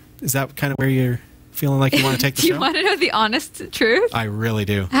 Is that kind of where you're feeling like you want to take the Do show? you want to know the honest truth? I really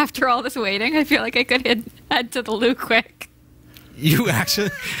do. After all this waiting, I feel like I could head to the loo quick. You actually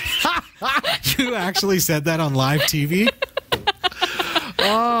said that on live TV?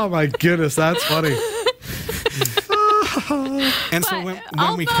 Oh my goodness, that's funny. And so But when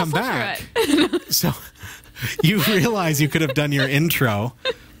I'll we come muscle back, through it. so you realize you could have done your intro,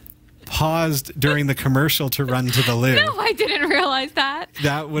 paused during the commercial to run to the loo. No, I didn't realize that.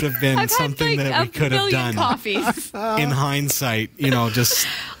 That would have been I've something had like that we could have done coffees. in hindsight, just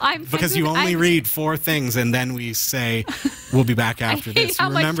I'm because you only read 4 things and then we say we'll be back I after hate this. how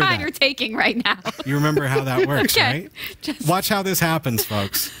You much remember time that? you're taking right now. You remember how that works, Okay. right? Just- Watch how this happens,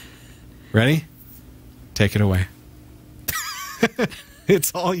 folks. Ready? Take it away.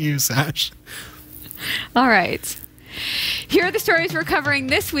 It's all you, Sash. All right. Here are the stories we're covering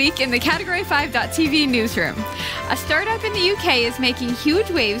this week in the Category 5.tv newsroom. A startup in the UK is making huge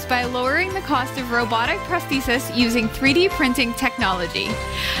waves by lowering the cost of robotic prosthesis using 3D printing technology.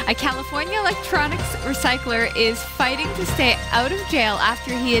 A California electronics recycler is fighting to stay out of jail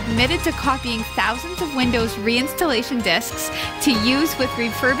after he admitted to copying thousands of Windows reinstallation disks to use with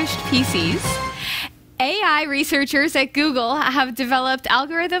refurbished PCs. AI researchers at Google have developed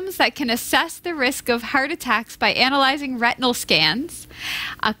algorithms that can assess the risk of heart attacks by analyzing retinal scans.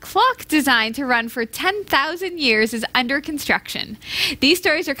 A clock designed to run for 10,000 years is under construction. These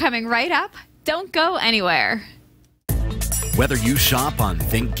stories are coming right up. Don't go anywhere. Whether you shop on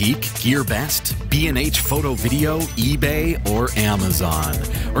ThinkGeek, GearBest, B&H Photo Video, eBay, or Amazon,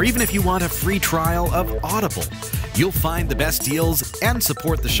 or even if you want a free trial of Audible, you'll find the best deals and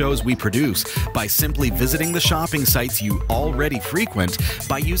support the shows we produce by simply visiting the shopping sites you already frequent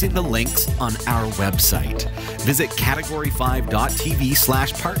by using the links on our website. Visit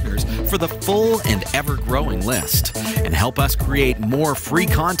category5.tv/partners for the full and ever-growing list and help us create more free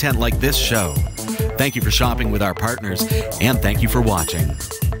content like this show. Thank you for shopping with our partners, and thank you for watching.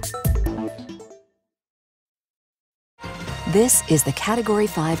 This is the Category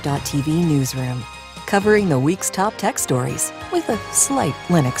 5.tv newsroom, covering the week's top tech stories with a slight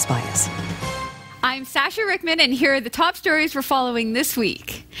Linux bias. I'm Sasha Rickman, and here are the top stories we're following this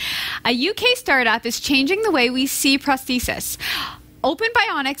week. A UK startup is changing the way we see prosthesis. Open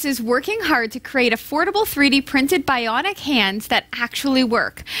Bionics is working hard to create affordable 3D printed bionic hands that actually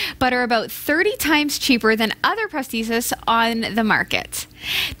work, but are about 30 times cheaper than other prostheses on the market.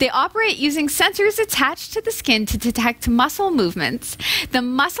 They operate using sensors attached to the skin to detect muscle movements. The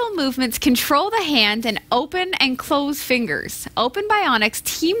muscle movements control the hand and open and close fingers. Open Bionics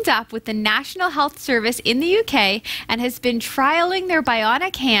teamed up with the National Health Service in the UK and has been trialing their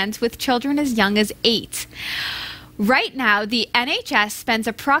bionic hands with children as young as 8. Right now, the NHS spends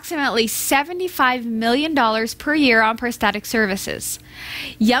approximately $75 million per year on prosthetic services.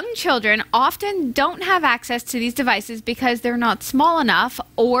 Young children often don't have access to these devices because they're not small enough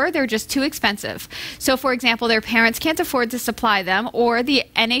or they're just too expensive. So, for example, their parents can't afford to supply them, or the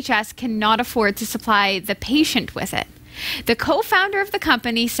NHS cannot afford to supply the patient with it. The co-founder of the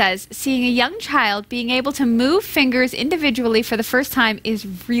company says seeing a young child being able to move fingers individually for the first time is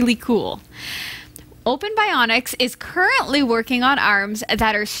really cool. Open Bionics is currently working on arms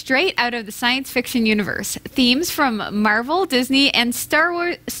that are straight out of the science fiction universe. Themes from Marvel, Disney, and Star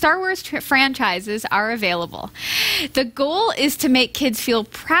Wars franchises are available. The goal is to make kids feel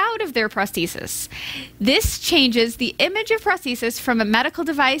proud of their prosthesis. This changes the image of prosthesis from a medical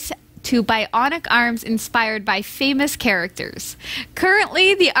device to bionic arms inspired by famous characters.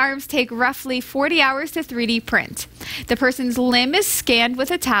 Currently, the arms take roughly 40 hours to 3D print. The person's limb is scanned with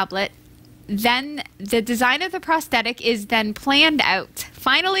a tablet. Then the design of the prosthetic is then planned out.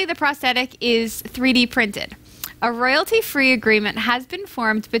 Finally, the prosthetic is 3D printed. A royalty-free agreement has been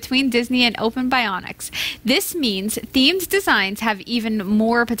formed between Disney and Open Bionics. This means themed designs have even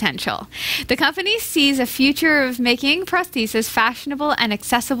more potential. The company sees a future of making prosthesis fashionable and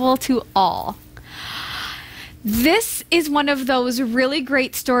accessible to all. This is one of those really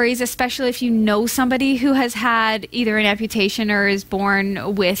great stories, especially if you know somebody who has had either an amputation or is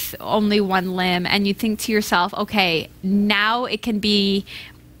born with only one limb, and you think to yourself, okay, now it can be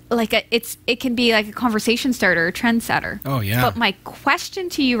it can be like a conversation starter, a trendsetter. Oh, yeah. But my question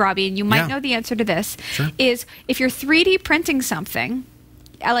to you, Robbie, and you might know the answer to this, is if you're 3D printing something,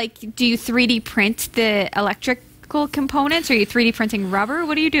 do you 3D print the electrical components? Or are you 3D printing rubber?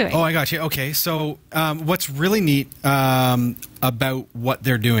 What are you doing? Oh, I got you. Okay, so what's really neat about what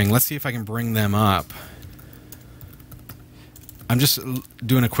they're doing, let's see if I can bring them up. I'm just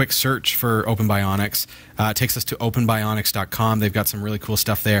doing a quick search for OpenBionics. It takes us to openbionics.com. They've got some really cool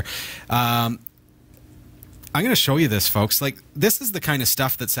stuff there. I'm going to show you this, folks. Like, this is the kind of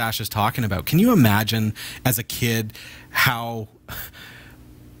stuff that Sasha's talking about. Can you imagine as a kid how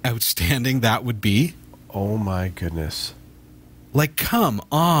outstanding that would be? Oh my goodness. Like, come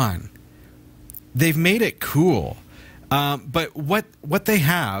on. They've made it cool. But what they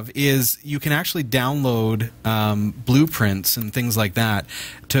have is you can actually download blueprints and things like that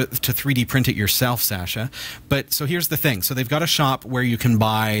to 3D print it yourself, Sasha. But so here's the thing. So they've got a shop where you can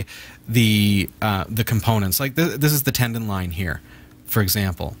buy the components. Like this is the tendon line here, for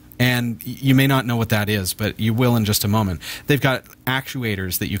example. And you may not know what that is, but you will in just a moment. They've got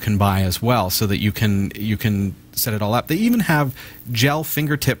actuators that you can buy as well, so that you can set it all up. They even have gel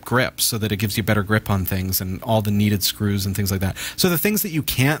fingertip grips, so that it gives you better grip on things, and all the needed screws and things like that. So the things that you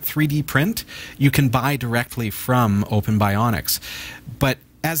can't 3D print, you can buy directly from OpenBionics. But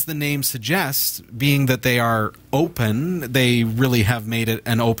as the name suggests, being that they are open, they really have made it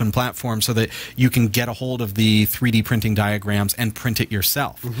an open platform so that you can get a hold of the 3D printing diagrams and print it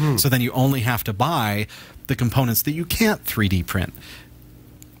yourself. So then you only have to buy the components that you can't 3D print.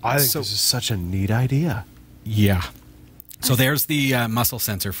 I think this is such a neat idea. Yeah. So there's the muscle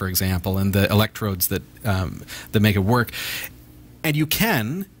sensor, for example, and the electrodes that make it work. And you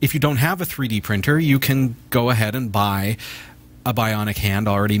can, if you don't have a 3D printer, you can go ahead and buy a bionic hand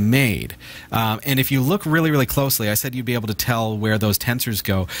already made. And if you look really, really closely, I said you'd be able to tell where those tensors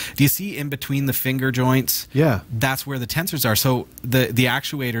go. Do you see in between the finger joints? Yeah. That's where the tensors are. So the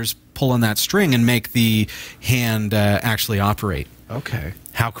actuators pull on that string and make the hand actually operate. Okay.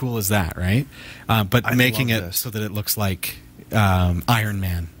 How cool is that, right? But making it this. so that it looks like Iron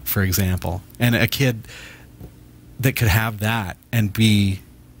Man, for example. And a kid that could have that and be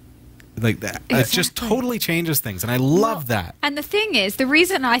like that. Exactly. It just totally changes things, and I love that. And the thing is, the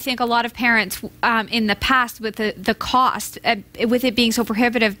reason I think a lot of parents in the past with the cost, with it being so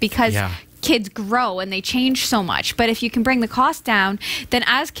prohibitive, because kids grow and they change so much. But if you can bring the cost down, then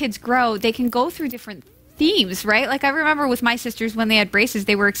as kids grow, they can go through different themes, right? Like I remember with my sisters, when they had braces,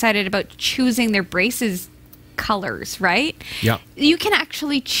 they were excited about choosing their braces colors, right? Yeah. You can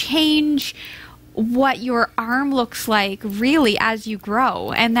actually change what your arm looks like really as you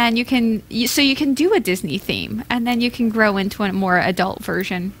grow, and then you can do a Disney theme, and then you can grow into a more adult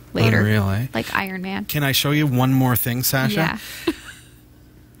version later. Really? Like Iron Man. Can I show you one more thing, Sasha? Yeah.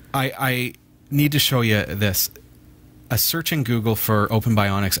 I need to show you this. A search in Google for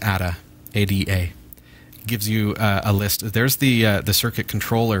OpenBionics ADA gives you a list. There's the circuit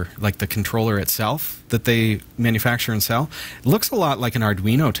controller, like the controller itself that they manufacture and sell. It looks a lot like an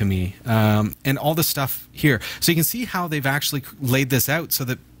Arduino to me, and all the stuff here. So you can see how they've actually laid this out so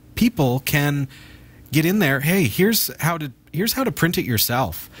that people can get in there. Hey, here's how to print it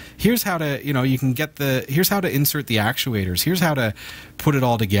yourself. Here's how to, you can get here's how to insert the actuators. Here's how to put it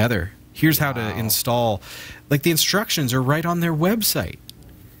all together. Here's how to install. Like, the instructions are right on their website.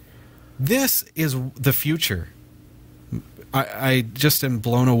 This is the future. I just am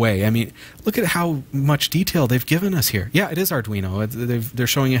blown away. I mean, look at how much detail they've given us here. Yeah, it is Arduino. They're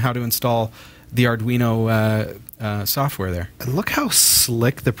showing you how to install the Arduino software there. And look how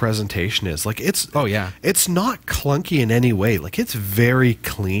slick the presentation is. Like, it's it's not clunky in any way. Like, it's very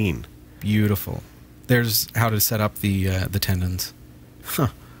clean. Beautiful. There's how to set up the tendons. Huh.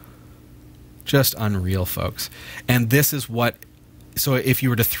 Just unreal, folks. And this is what. So if you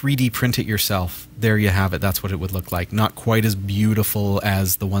were to 3D print it yourself, there you have it. That's what it would look like. Not quite as beautiful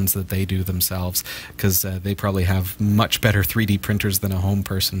as the ones that they do themselves, because they probably have much better 3D printers than a home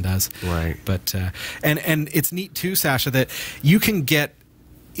person does. Right. But and it's neat too, Sasha, that you can get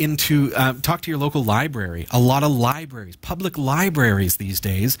into talk to your local library. A lot of libraries, public libraries these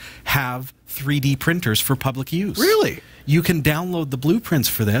days, have 3D printers for public use. Really? You can download the blueprints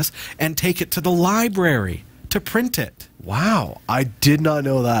for this and take it to the library to print it. Wow, I did not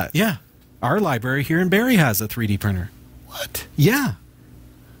know that. Yeah. Our library here in Barrie has a 3D printer. What? Yeah.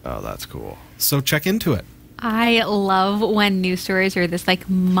 Oh, that's cool. So check into it. I love when news stories are this like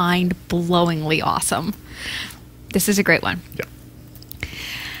mind-blowingly awesome. This is a great one. Yeah.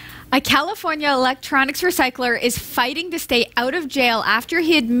 A California electronics recycler is fighting to stay out of jail after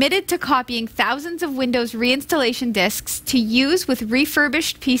he admitted to copying thousands of Windows reinstallation disks to use with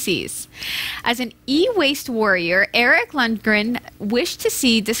refurbished PCs. As an e-waste warrior, Eric Lundgren wished to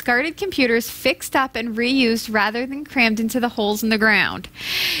see discarded computers fixed up and reused rather than crammed into the holes in the ground.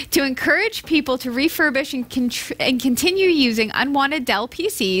 To encourage people to refurbish and continue using unwanted Dell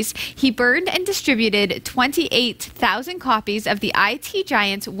PCs, he burned and distributed 28,000 copies of the IT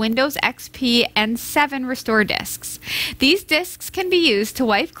giant's Windows XP and 7 restore disks. These disks can be used to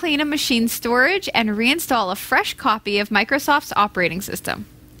wipe clean a machine's storage and reinstall a fresh copy of Microsoft's operating system.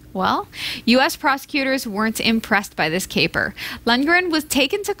 Well, U.S. prosecutors weren't impressed by this caper. Lundgren was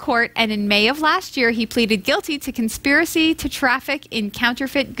taken to court, and in May of last year, he pleaded guilty to conspiracy to traffic in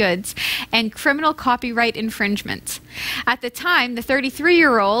counterfeit goods and criminal copyright infringement. At the time, the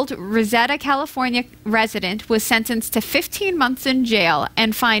 33-year-old Rosetta, California resident was sentenced to 15 months in jail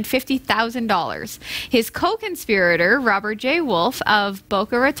and fined $50,000. His co-conspirator, Robert J. Wolf of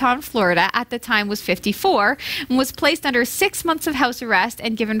Boca Raton, Florida, at the time was 54 and was placed under 6 months of house arrest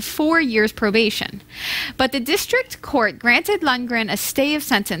and given 4 years probation. But the district court granted Lundgren a stay of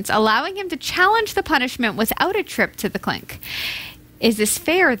sentence, allowing him to challenge the punishment without a trip to the clink. Is this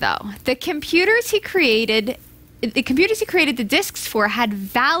fair, though? The computers he created the disks for had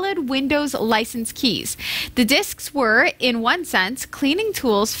valid Windows license keys. The disks were, in one sense, cleaning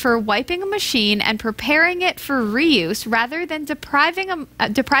tools for wiping a machine and preparing it for reuse rather than depriving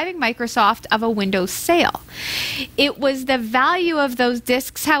Microsoft of a Windows sale. It was the value of those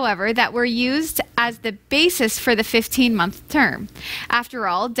disks, however, that were used as the basis for the 15-month term. After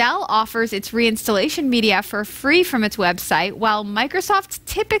all, Dell offers its reinstallation media for free from its website, while Microsoft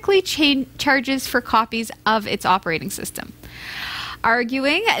typically charges for copies of its operating system.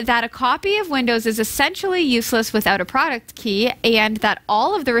 Arguing that a copy of Windows is essentially useless without a product key and that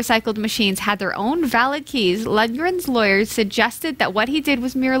all of the recycled machines had their own valid keys, Lundgren's lawyers suggested that what he did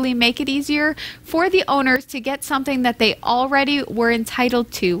was merely make it easier for the owners to get something that they already were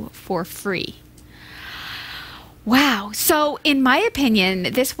entitled to for free. Wow. So, in my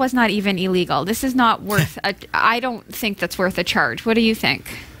opinion, this was not even illegal. This is not worth I don't think that's worth a charge. What do you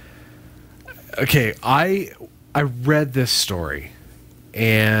think? Okay, I read this story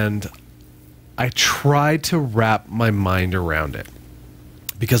and I tried to wrap my mind around it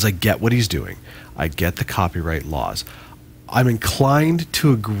because I get what he's doing. I get the copyright laws. I'm inclined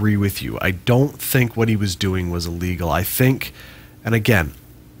to agree with you. I don't think what he was doing was illegal. I think, and again,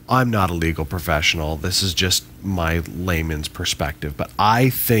 I'm not a legal professional. This is just my layman's perspective, but I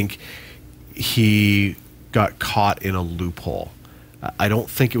think he got caught in a loophole. I don't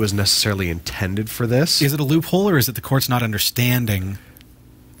think it was necessarily intended for this. Is it a loophole, or is it the court's not understanding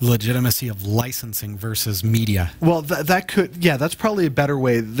legitimacy of licensing versus media? Well, that could, yeah, that's probably a better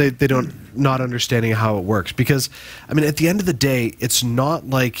way. They don't, not understanding how it works. Because, I mean, at the end of the day, it's not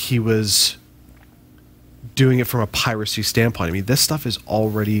like he was doing it from a piracy standpoint. I mean, this stuff is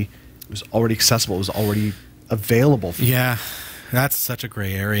already, it was already accessible. It was already available. Yeah. That's such a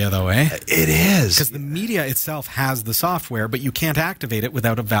gray area, though, eh? It is. Because the media itself has the software, but you can't activate it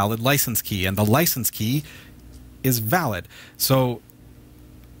without a valid license key, and the license key is valid. So,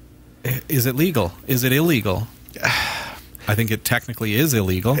 is it legal? Is it illegal? I think it technically is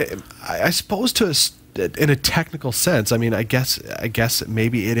illegal. I suppose in a technical sense. I mean, I guess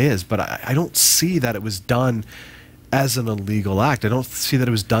maybe it is, but I don't see that it was done as an illegal act. I don't see that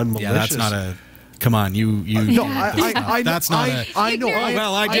it was done malicious. Yeah, that's not a... Come on, you. No, that's not. I know.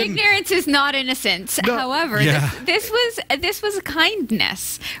 Well, I didn't. Ignorance is not innocence. No. However, Yeah. this was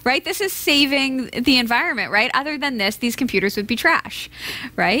kindness, right? This is saving the environment, right? Other than this, these computers would be trash,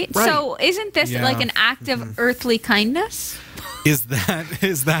 right? Right. So, isn't this Yeah. like an act of earthly kindness? Is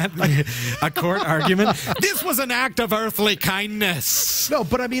that a court argument? This was an act of earthly kindness. No,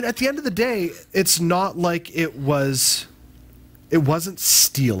 but I mean, at the end of the day, it's not like it was. It wasn't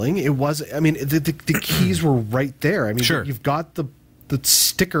stealing. It wasn't. I mean, the keys were right there. I mean, Sure. You've got the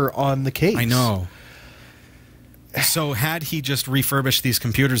sticker on the case. I know. So had he just refurbished these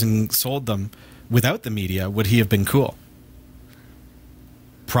computers and sold them without the media, would he have been cool?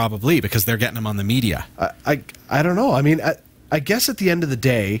 Probably, because they're getting them on the media. I don't know. I mean, I guess at the end of the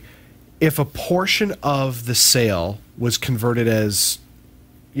day, if a portion of the sale was converted as,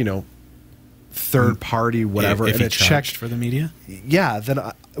 you know, third party, whatever, if and he it charged checked for the media, yeah, then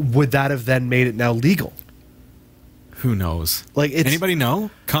would that have then made it now legal? who knows? Like, it's, anybody know?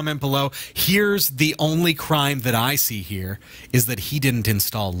 Comment below. Here's the only crime that I see here is that he didn't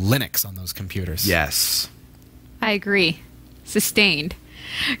install Linux on those computers. yes. I agree. Sustained.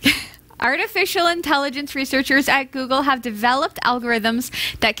 Artificial intelligence researchers at Google have developed algorithms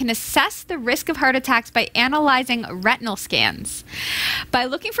that can assess the risk of heart attacks by analyzing retinal scans. By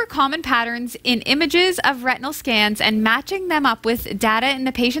looking for common patterns in images of retinal scans and matching them up with data in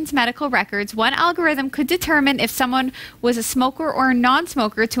the patient's medical records, one algorithm could determine if someone was a smoker or a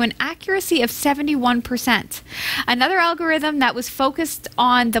non-smoker to an accuracy of 71%. Another algorithm that was focused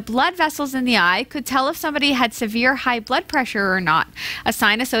on the blood vessels in the eye could tell if somebody had severe high blood pressure or not, a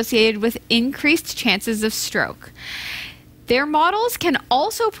sign associated with increased chances of stroke. Their models can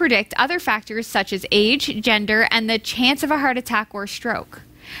also predict other factors such as age, gender, and the chance of a heart attack or stroke.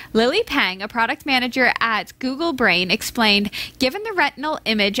 Lily Pang, a product manager at Google Brain, explained, given the retinal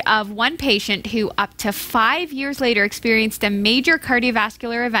image of one patient who up to 5 years later experienced a major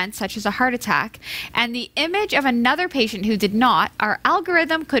cardiovascular event such as a heart attack, and the image of another patient who did not, our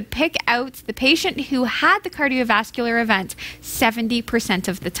algorithm could pick out the patient who had the cardiovascular event 70%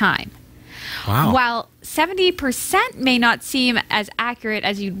 of the time. Wow. While 70% may not seem as accurate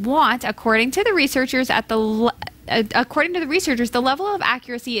as you'd want, according to the researchers, the level of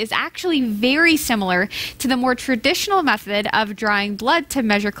accuracy is actually very similar to the more traditional method of drawing blood to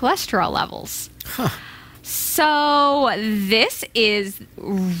measure cholesterol levels. Huh. So this is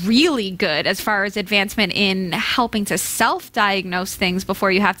really good as far as advancement in helping to self-diagnose things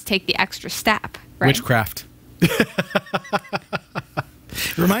before you have to take the extra step. Right? Witchcraft.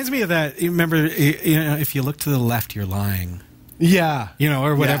 It reminds me of that. You remember, if you look to the left, you're lying. Yeah.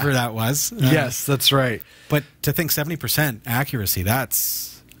 Or whatever that was. Yes, that's right. But to think 70% accuracy,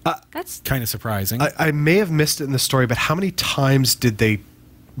 that's kind of surprising. I may have missed it in the story, but how many times did they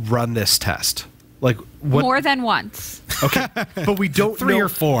run this test? Like what? More than once. Okay, but we don't know. 3 or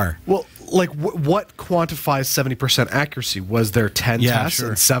 4. Well, like what quantifies 70% accuracy? Was there 10 tests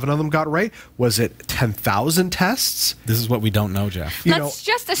and 7 of them got right? Was it 10,000 tests? This is what we don't know, Jeff. Let's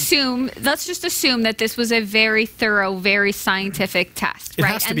just assume that this was a very thorough, very scientific test. It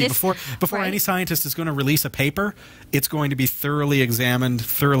right? has to be. Before right? any scientist is going to release a paper, it's going to be thoroughly examined,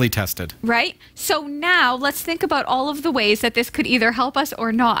 thoroughly tested. Right? So now let's think about all of the ways that this could either help us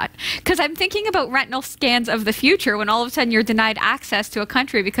or not. Because I'm thinking about retinal scans of the future when all of a sudden you're denied access to a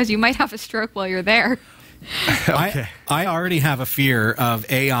country because you might have a stroke while you're there. Okay. I already have a fear of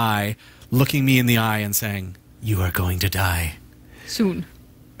AI looking me in the eye and saying, "You are going to die soon."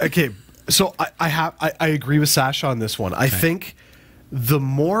 Okay, so I agree with Sasha on this one. I think the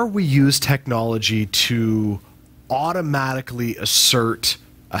more we use technology to automatically assert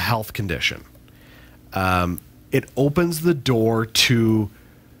a health condition, it opens the door to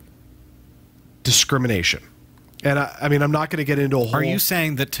discrimination. And I mean, I'm not going to get into a whole... Are you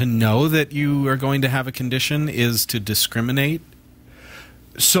saying that to know that you are going to have a condition is to discriminate?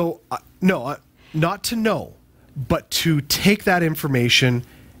 So, no, not to know, but to take that information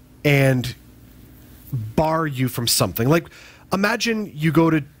and bar you from something. Like, imagine you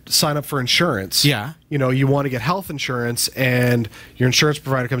go to sign up for insurance. Yeah. You want to get health insurance, and your insurance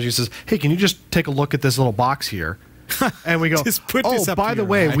provider comes to you and says, hey, can you just take a look at this little box here? And we go, Just put this up by to the your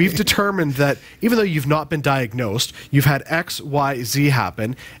way, eye." we've determined that even though you've not been diagnosed, you've had X, Y, Z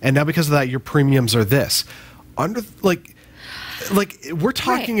happen, and now because of that, your premiums are this. Like we're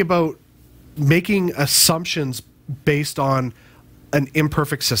talking about making assumptions based on an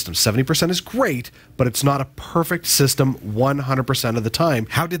imperfect system. 70% is great, but it's not a perfect system 100% of the time.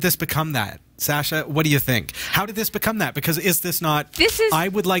 How did this become that? Sasha, what do you think? How did this become that? Because is this not... I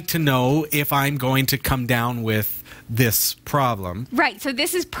would like to know if I'm going to come down with this problem. Right. So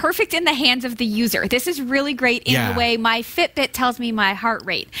this is perfect in the hands of the user. This is really great in the way my Fitbit tells me my heart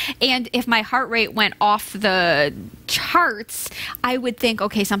rate. And if my heart rate went off the charts, I would think,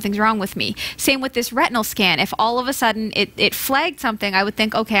 okay, something's wrong with me. Same with this retinal scan. If all of a sudden it flagged something, I would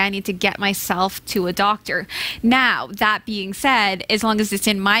think, okay, I need to get myself to a doctor. Now, that being said, as long as it's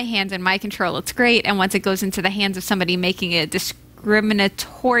in my hands and my control, it's great. And once it goes into the hands of somebody making a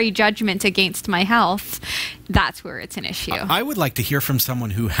discriminatory judgment against my health, that's where it's an issue. I would like to hear from someone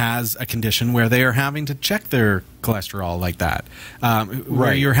who has a condition where they are having to check their cholesterol like that,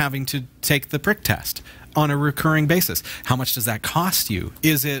 where you're having to take the prick test on a recurring basis. How much does that cost you?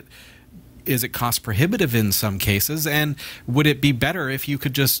 Is it cost prohibitive in some cases? And would it be better if you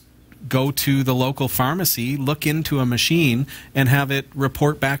could just go to the local pharmacy, look into a machine, and have it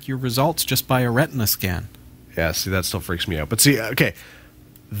report back your results just by a retina scan? Yeah, see, that still freaks me out. But see, okay,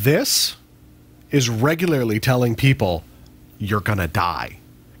 this is regularly telling people you're going to die.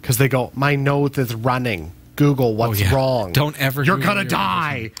 Because they go, my nose is running. Google what's yeah. wrong. Don't ever. You're Google gonna your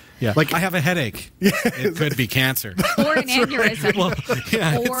die. condition. Yeah. Like I have a headache. It could be cancer. Or an aneurysm. Well,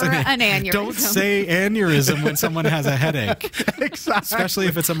 yeah, Or an aneurysm. Don't say aneurysm when someone has a headache. exactly. Especially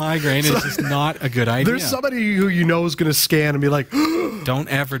if it's a migraine. It's just not a good idea. There's somebody who you know is going to scan and be like, Don't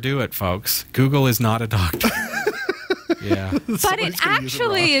ever do it, folks. Google is not a doctor. Yeah. But it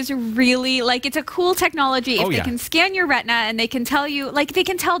actually is really, like, it's a cool technology. If Oh, they yeah. can scan your retina and they can tell you, like, they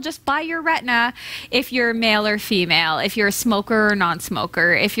can tell just by your retina if you're male or female, if you're a smoker or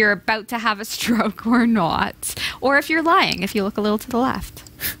non-smoker, if you're about to have a stroke or not, or if you're lying, if you look a little to the left.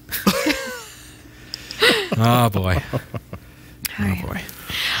 Oh, boy. Oh, boy.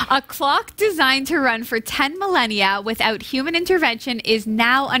 A clock designed to run for 10 millennia without human intervention is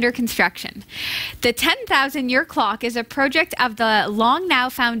now under construction. The 10,000-year clock is a project of the Long Now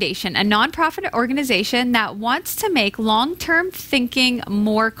Foundation, a nonprofit organization that wants to make long-term thinking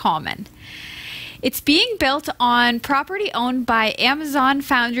more common. It's being built on property owned by Amazon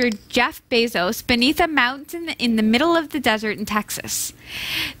founder Jeff Bezos beneath a mountain in the middle of the desert in Texas.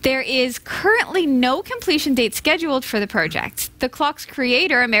 There is currently no completion date scheduled for the project. The clock's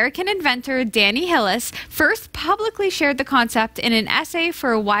creator, American inventor Danny Hillis, first publicly shared the concept in an essay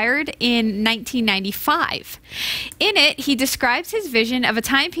for Wired in 1995. In it, he describes his vision of a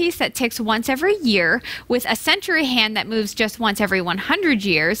timepiece that ticks once every year, with a century hand that moves just once every 100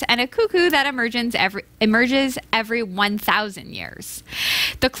 years, and a cuckoo that emerges every 1,000 years.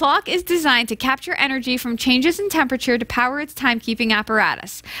 The clock is designed to capture energy from changes in temperature to power its timekeeping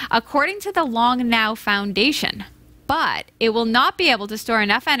apparatus, according to the Long Now Foundation. But it will not be able to store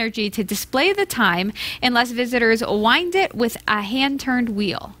enough energy to display the time unless visitors wind it with a hand-turned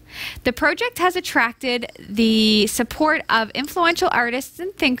wheel. The project has attracted the support of influential artists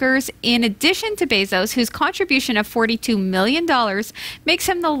and thinkers, in addition to Bezos, whose contribution of $42 million makes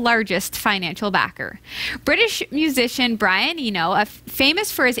him the largest financial backer. British musician Brian Eno, famous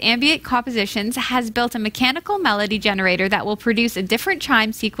for his ambient compositions, has built a mechanical melody generator that will produce a different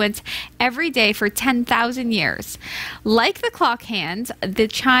chime sequence every day for 10,000 years. Like the clock hands, the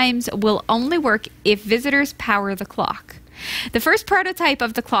chimes will only work if visitors power the clock. The first prototype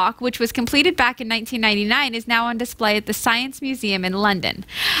of the clock, which was completed back in 1999, is now on display at the Science Museum in London.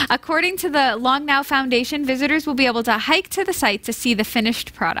 According to the Long Now Foundation, visitors will be able to hike to the site to see the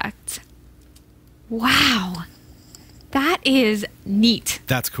finished product. Wow. That is neat.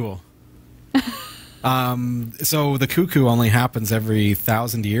 That's cool. So the cuckoo only happens every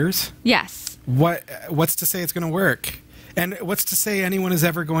 1,000 years? Yes. What's to say it's going to work? And what's to say anyone is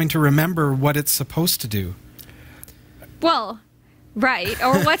ever going to remember what it's supposed to do? Well, right.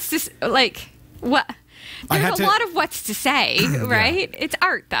 Or what's this, like, what? There's a lot of what's to say, right? Yeah. It's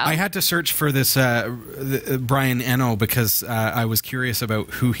art, though. I had to search for this Brian Eno because I was curious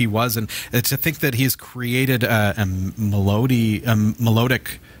about who he was, and to think that he's created a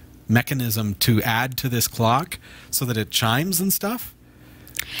melodic mechanism to add to this clock so that it chimes and stuff.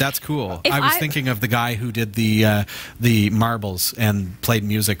 That's cool. I was thinking of the guy who did the marbles and played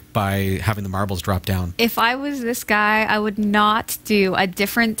music by having the marbles drop down. If I was this guy, I would not do a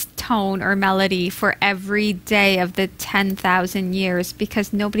different tone or melody for every day of the 10,000 years,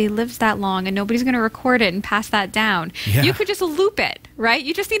 because nobody lives that long and nobody's going to record it and pass that down. Yeah. You could just loop it, right?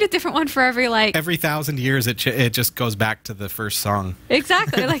 You just need a different one for every, like... Every 1,000 years, it just goes back to the first song.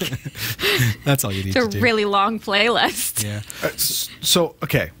 Exactly. Like, that's all you need to do. It's a really long playlist. Yeah. So,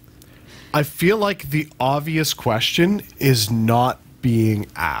 okay. I feel like the obvious question is not being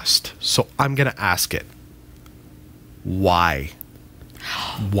asked. So I'm going to ask it. Why?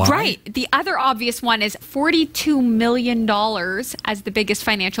 Why? Right. The other obvious one is $42 million as the biggest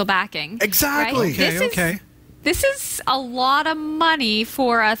financial backing. Exactly. Right? Okay. This is a lot of money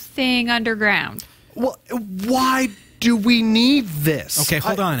for a thing underground. Well, why do we need this? Okay,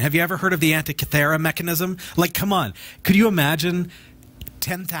 hold on. Have you ever heard of the Antikythera mechanism? Like, come on. Could you imagine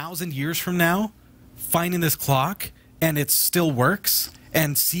 10,000 years from now finding this clock and it still works,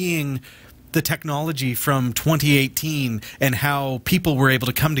 and seeing the technology from 2018 and how people were able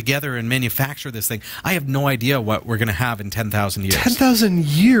to come together and manufacture this thing? I have no idea what we're going to have in 10,000 years. 10,000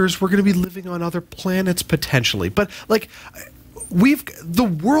 years, we're going to be living on other planets potentially. But, like,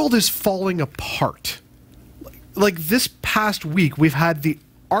 the world is falling apart. Like this past week, we've had the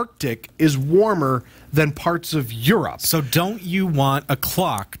Arctic is warmer than parts of Europe. So don't you want a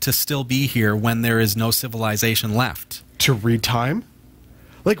clock to still be here when there is no civilization left? To read time?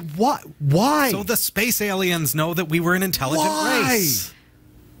 Like, what? Why? So the space aliens know that we were an intelligent race.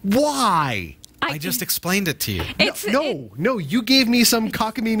 Why? I just explained it to you. No, you gave me some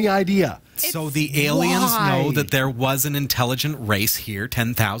cockamamie idea. So the aliens know that there was an intelligent race here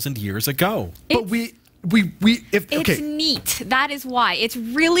 10,000 years ago. But It's neat. That is why. It's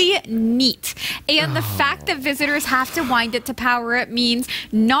really neat. And the fact that visitors have to wind it to power it means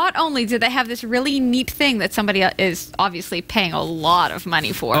not only do they have this really neat thing that somebody is obviously paying a lot of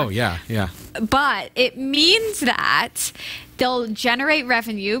money for. Oh, yeah, yeah. But it means that they'll generate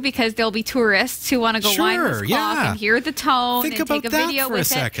revenue because there'll be tourists who want to go wind this clock and hear the tone and take a video with it.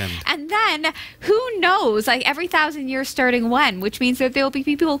 Second. And then who knows, like every 1,000 years starting when, which means that there'll be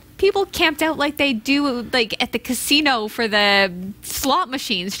people camped out like they do like at the casino for the slot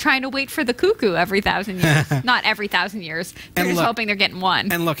machines trying to wait for the cuckoo every 1,000 years. Not every 1,000 years. They're just hoping they're getting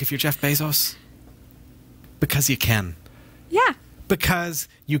one. And look, if you're Jeff Bezos, because you can. Yeah. Because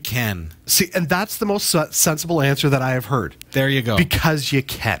you can. See, and that's the most sensible answer that I have heard. There you go. Because you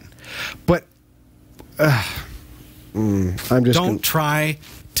can. But I'm just don't try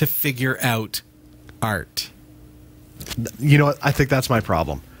to figure out art. You know what? I think that's my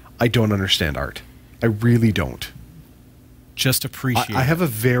problem. I don't understand art. I really don't. Just appreciate I have a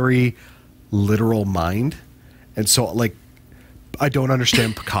very literal mind, and so like I don't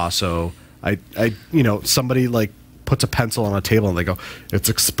understand Picasso. I somebody like puts a pencil on a table and they go, it's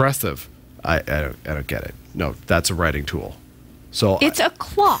expressive. I don't get it. No, that's a writing tool. So it's a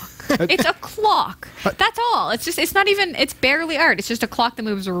clock. It's a clock. That's all. It's not even, it's barely art. It's just a clock that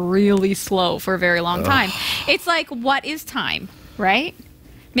moves really slow for a very long time. It's like, what is time, right?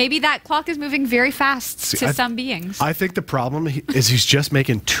 Maybe that clock is moving very fast to some beings. I think the problem is he's just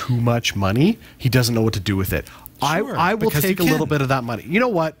making too much money. He doesn't know what to do with it. Sure, I will take a little bit of that money. You know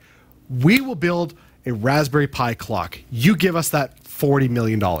what? We will build a Raspberry Pi clock. You give us that $40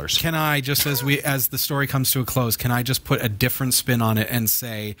 million. Can I, just as the story comes to a close, can I just put a different spin on it and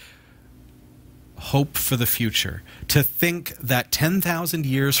say, hope for the future? To think that 10,000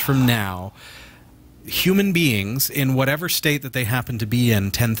 years from now, human beings, in whatever state that they happen to be in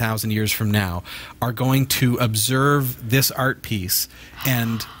 10,000 years from now, are going to observe this art piece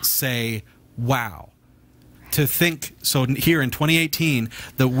and say, wow. To think, so here in 2018,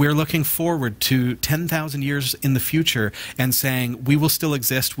 that we're looking forward to 10,000 years in the future and saying, we will still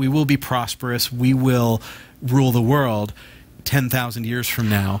exist, we will be prosperous, we will rule the world 10,000 years from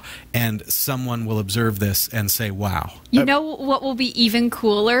now, and someone will observe this and say, wow. You know what will be even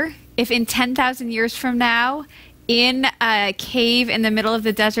cooler? If in 10,000 years from now, in a cave in the middle of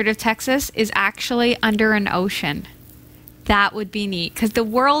the desert of Texas is actually under an ocean. That would be neat, because the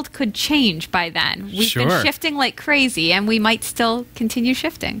world could change by then. We've been shifting like crazy, and we might still continue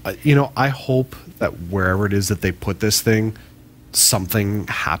shifting. I hope that wherever it is that they put this thing, something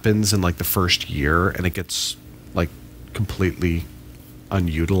happens in like the first year, and it gets like completely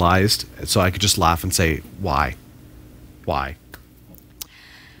unutilized. So I could just laugh and say, why? Why?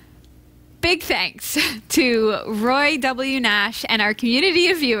 Big thanks to Roy W. Nash and our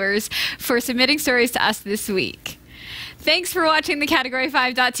community of viewers for submitting stories to us this week. Thanks for watching the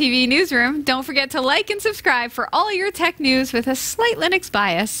Category5.tv newsroom. Don't forget to like and subscribe for all your tech news with a slight Linux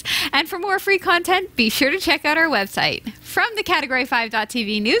bias. And for more free content, be sure to check out our website. From the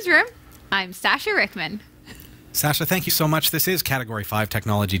Category5.tv newsroom, I'm Sasha Rickman. Sasha, thank you so much. This is Category 5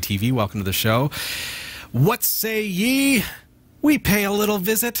 Technology TV. Welcome to the show. What say ye? We pay a little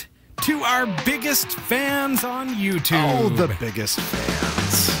visit to our biggest fans on YouTube. Oh, the biggest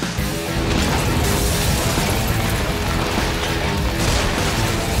fans.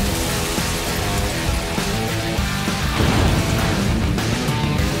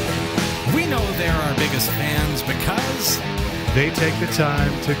 We know they're our biggest fans because they take the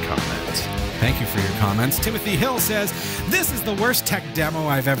time to comment. Thank you for your comments. Timothy Hill says, this is the worst tech demo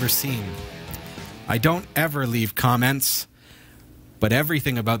I've ever seen. I don't ever leave comments, but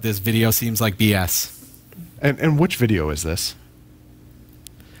everything about this video seems like BS. And which video is this?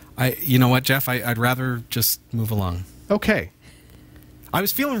 You know what, Jeff? I'd rather just move along. Okay. I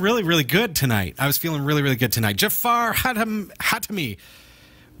was feeling really, really good tonight. Jafar Hatami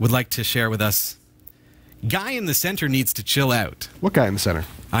would like to share with us, guy in the center needs to chill out. What guy in the center?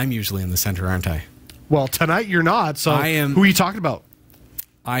 I'm usually in the center, aren't I? Well, tonight you're not, so I am, who are you talking about?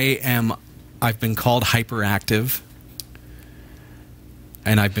 I've been called hyperactive,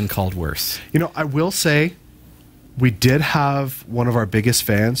 and I've been called worse. You know, I will say, we did have one of our biggest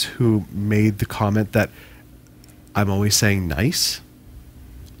fans who made the comment that I'm always saying nice.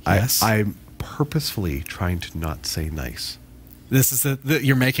 Yes. I'm purposefully trying to not say nice. This is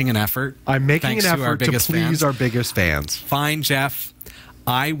you're making an effort. I'm making an effort to please our biggest fans. Fine, Jeff.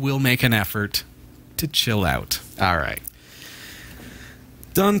 I will make an effort to chill out. All right.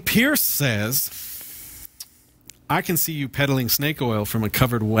 Don Pierce says, I can see you peddling snake oil from a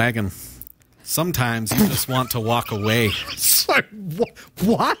covered wagon. Sometimes you just want to walk away. Sorry,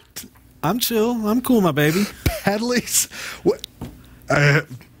 what? I'm chill. I'm cool, my baby. Pedley's. What?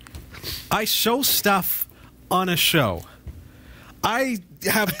 I show stuff on a show. I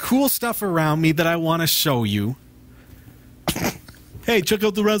have cool stuff around me that I want to show you. Hey, check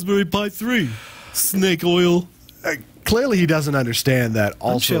out the Raspberry Pi 3. Snake oil. Clearly, he doesn't understand that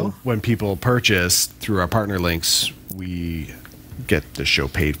also chill. when people purchase through our partner links, we get the show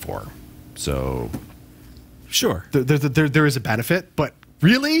paid for. So Sure. there is a benefit, but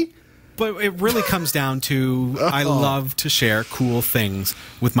really? But it really comes down to I love to share cool things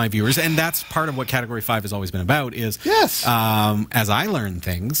with my viewers, and that's part of what Category 5 has always been about is Yes. As I learn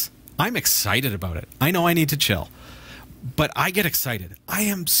things, I'm excited about it. I know I need to chill, but I get excited. I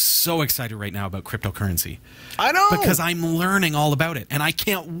am so excited right now about cryptocurrency. I know. Because I'm learning all about it, and I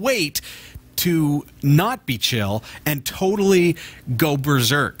can't wait to not be chill and totally go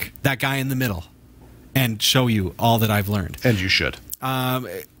berserk, that guy in the middle, and show you all that I've learned. And you should. One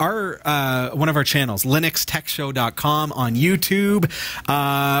of our channels, linuxtechshow.com on YouTube,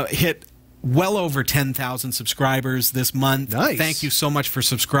 hit well over 10,000 subscribers this month. Nice. Thank you so much for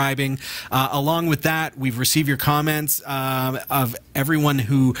subscribing. Along with that, we've received your comments of everyone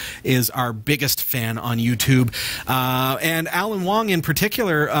who is our biggest fan on YouTube. And Alan Wong in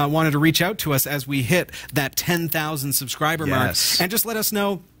particular wanted to reach out to us as we hit that 10,000 subscriber mark and just let us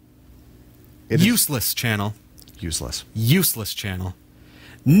know. Useless channel. Useless channel.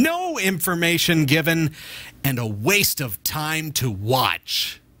 No information given and a waste of time to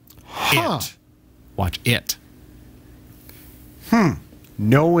watch it. Watch it.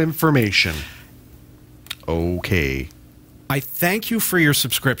 No information. Okay. I thank you for your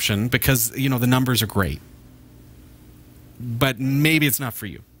subscription because, you know, the numbers are great. But maybe it's not for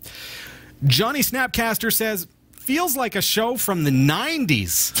you. Johnny Snapcaster says, feels like a show from the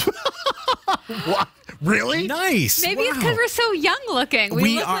 90s. What? Really? Nice. Maybe it's because we're so young looking.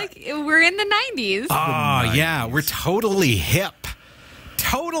 We look like we're in the 90s. Oh, yeah. We're totally hip.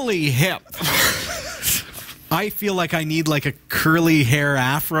 Totally hip. I feel like I need like a curly hair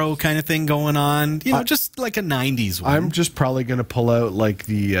afro kind of thing going on. You know, just like a 90s one. I'm just probably going to pull out like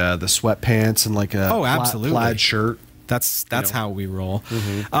the sweatpants and like a absolutely. plaid shirt. That's how we roll.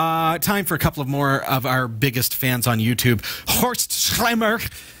 Time for a couple of more of our biggest fans on YouTube. Horst Schlemmer.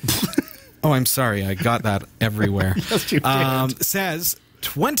 Oh, I'm sorry. I got that everywhere. Yes, you did. Says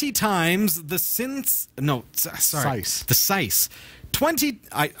 20 times the since. No, sorry. Size. The size. 20.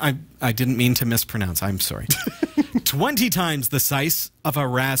 I didn't mean to mispronounce. I'm sorry. 20 times the size of a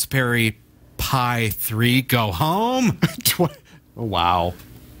Raspberry Pi 3. Go home. Oh, wow.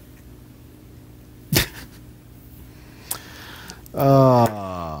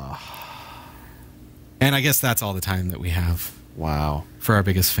 And I guess that's all the time that we have. Wow. For our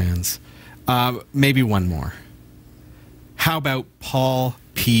biggest fans. Maybe one more. How about Paul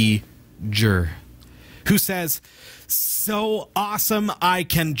P. Jur, who says, so awesome I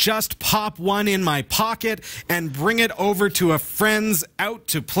can just pop one in my pocket and bring it over to a friend's out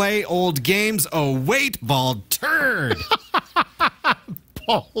to play old games. Oh, wait, bald turd.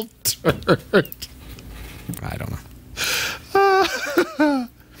 Bald turd. I don't know.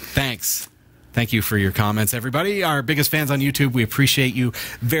 Thanks. Thank you for your comments, everybody. Our biggest fans on YouTube, we appreciate you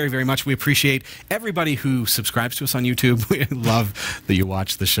very, very much. We appreciate everybody who subscribes to us on YouTube. We love that you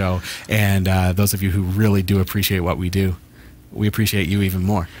watch the show. And those of you who really do appreciate what we do, we appreciate you even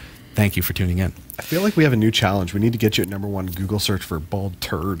more. Thank you for tuning in. I feel like we have a new challenge. We need to get you at #1 Google search for bald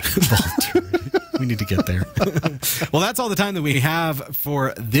turd. Bald turd. We need to get there. Well, that's all the time that we have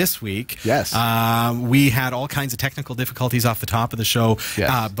for this week. Yes. We had all kinds of technical difficulties off the top of the show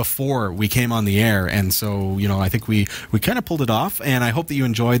before we came on the air. And so, you know, I think we kind of pulled it off. And I hope that you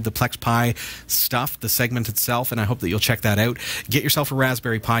enjoyed the PlexPi stuff, the segment itself. And I hope that you'll check that out. Get yourself a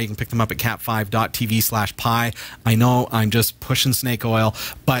Raspberry Pi. You can pick them up at cat5.tv/pi. I know I'm just pushing snake oil,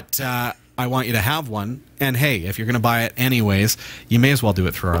 but I want you to have one. And hey, if you're going to buy it anyways, you may as well do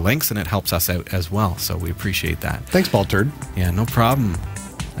it through our links, and it helps us out as well. So we appreciate that. Thanks, bald turd. Yeah, no problem.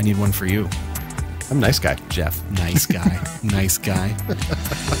 I need one for you. I'm a nice guy. Jeff, nice guy. Nice guy.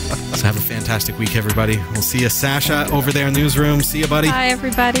 So have a fantastic week, everybody. We'll see you, Sasha, over there in the newsroom. See you, buddy. Bye,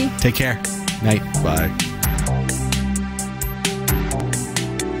 everybody. Take care. Night. Bye.